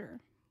nurture.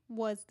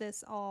 Was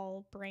this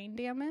all brain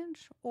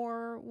damage,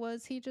 or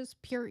was he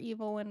just pure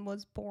evil and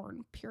was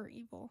born pure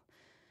evil?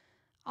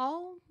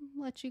 I'll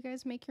let you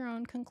guys make your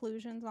own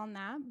conclusions on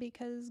that,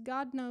 because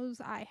God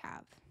knows I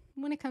have,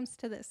 when it comes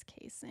to this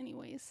case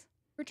anyways.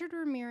 Richard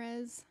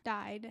Ramirez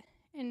died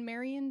in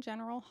Marion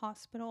General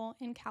Hospital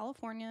in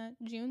California,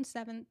 June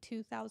 7,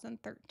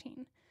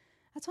 2013.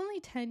 That's only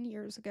 10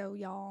 years ago,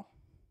 y'all.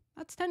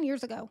 That's 10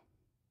 years ago.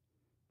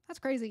 That's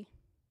crazy.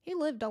 He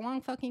lived a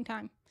long fucking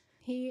time.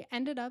 He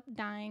ended up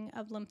dying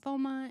of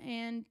lymphoma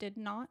and did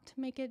not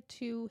make it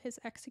to his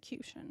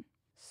execution.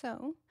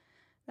 So,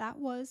 that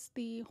was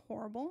the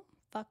horrible,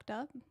 fucked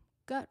up,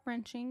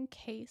 gut-wrenching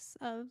case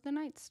of the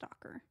Night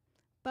Stalker.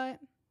 But,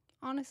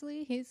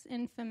 honestly, he's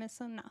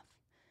infamous enough.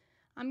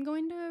 I'm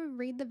going to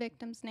read the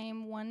victim's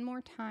name one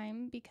more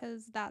time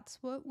because that's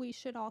what we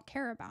should all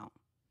care about.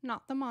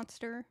 Not the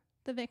monster,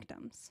 the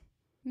victims.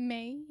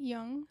 May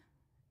Young,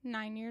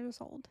 9 years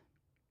old.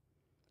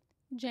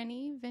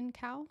 Jenny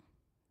Vincow,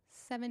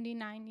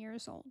 79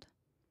 years old.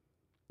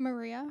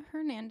 Maria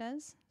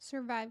Hernandez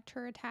survived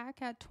her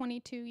attack at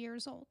 22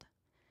 years old.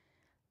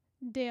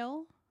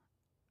 Dale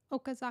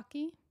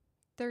Okazaki,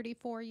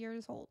 34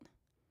 years old.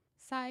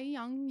 Sai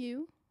Young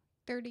Yu,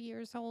 30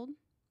 years old.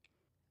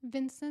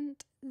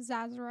 Vincent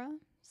Zazara,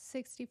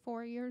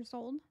 64 years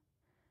old.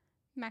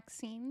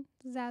 Maxine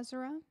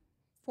Zazara,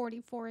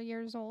 44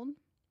 years old.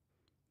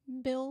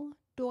 Bill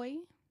Doi,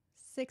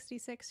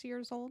 66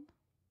 years old.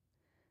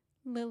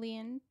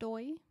 Lillian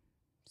Doi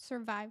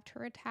survived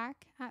her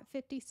attack at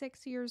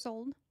 56 years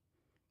old.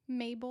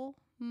 Mabel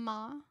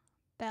Ma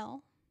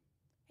Bell,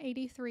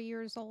 83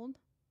 years old.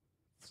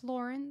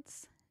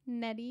 Florence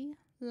Nettie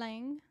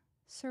Lang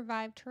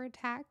survived her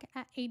attack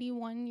at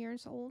 81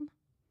 years old.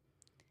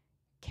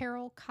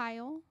 Carol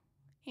Kyle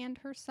and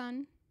her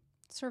son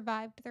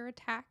survived their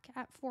attack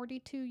at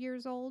 42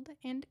 years old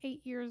and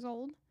 8 years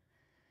old.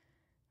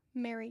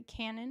 Mary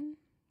Cannon,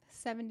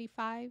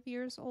 75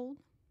 years old.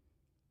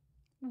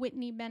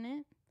 Whitney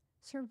Bennett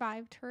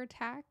survived her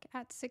attack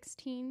at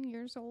 16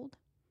 years old.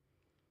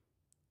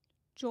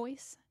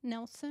 Joyce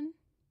Nelson,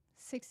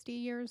 60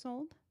 years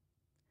old.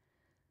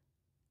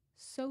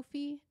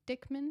 Sophie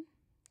Dickman,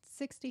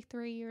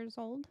 63 years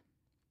old.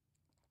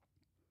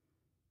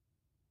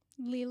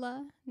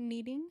 Leela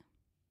Needing,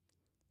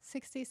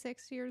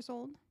 66 years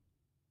old.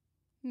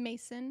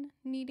 Mason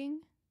Needing,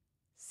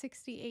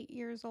 68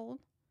 years old.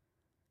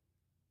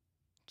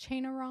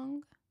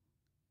 Chainarong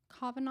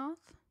Kavanaugh,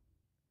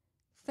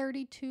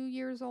 32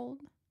 years old.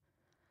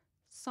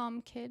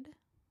 Somkid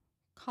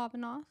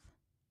Kavanaugh,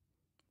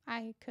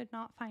 I could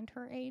not find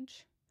her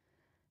age,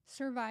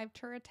 survived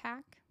her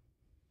attack.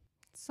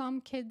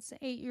 Somkid's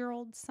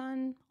 8-year-old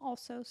son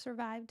also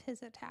survived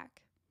his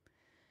attack.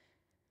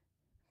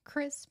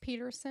 Chris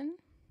Peterson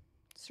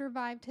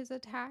survived his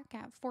attack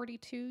at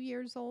 42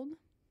 years old.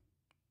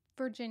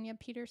 Virginia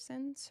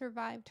Peterson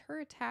survived her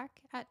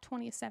attack at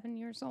 27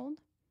 years old.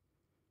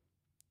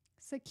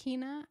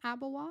 Sakina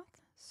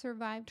Abawath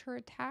survived her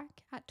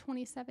attack at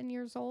 27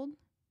 years old.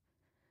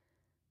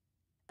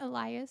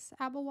 Elias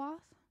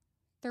Abawath,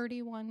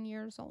 31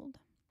 years old.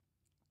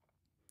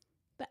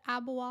 The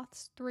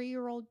Abawath's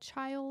 3-year-old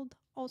child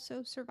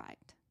also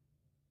survived.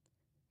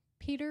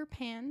 Peter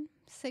Pan,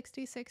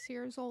 66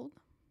 years old.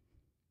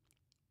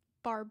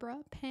 Barbara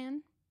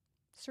Pan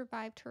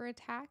survived her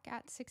attack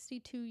at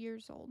 62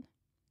 years old.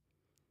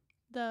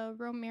 The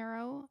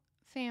Romero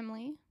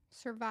family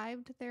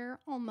survived their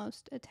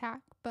almost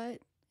attack, but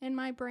in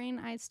my brain,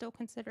 I still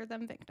consider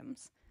them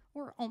victims,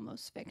 or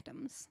almost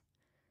victims.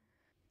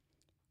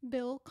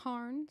 Bill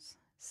Carnes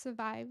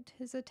survived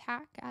his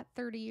attack at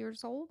 30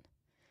 years old.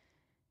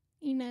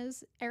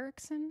 Inez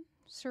Erickson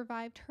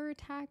survived her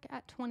attack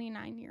at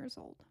 29 years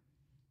old.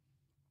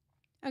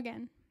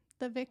 Again,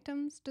 the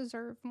victims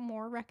deserve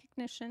more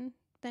recognition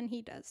than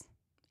he does.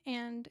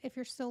 And if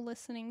you're still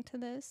listening to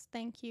this,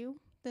 thank you.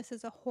 This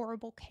is a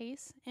horrible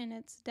case, and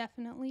it's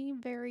definitely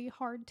very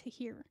hard to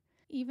hear.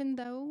 Even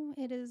though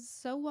it is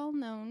so well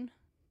known,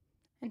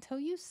 until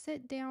you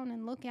sit down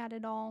and look at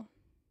it all,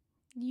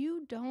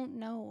 you don't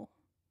know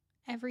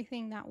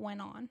everything that went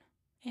on,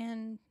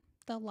 and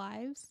the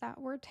lives that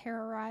were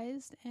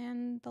terrorized,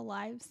 and the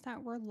lives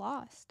that were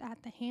lost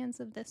at the hands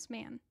of this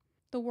man.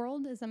 The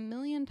world is a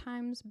million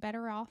times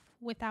better off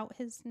without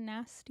his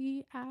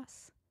nasty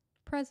ass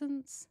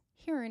presence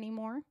here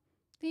anymore,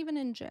 even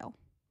in jail.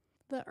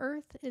 The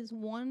earth is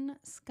one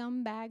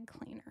scumbag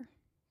cleaner.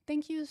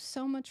 Thank you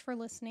so much for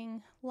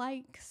listening.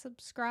 Like,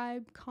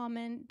 subscribe,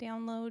 comment,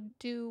 download,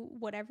 do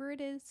whatever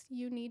it is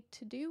you need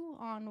to do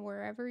on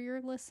wherever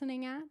you're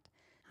listening at.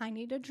 I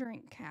need a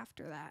drink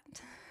after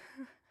that.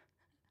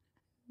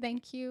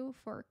 Thank you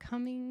for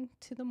coming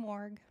to the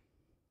morgue.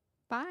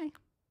 Bye.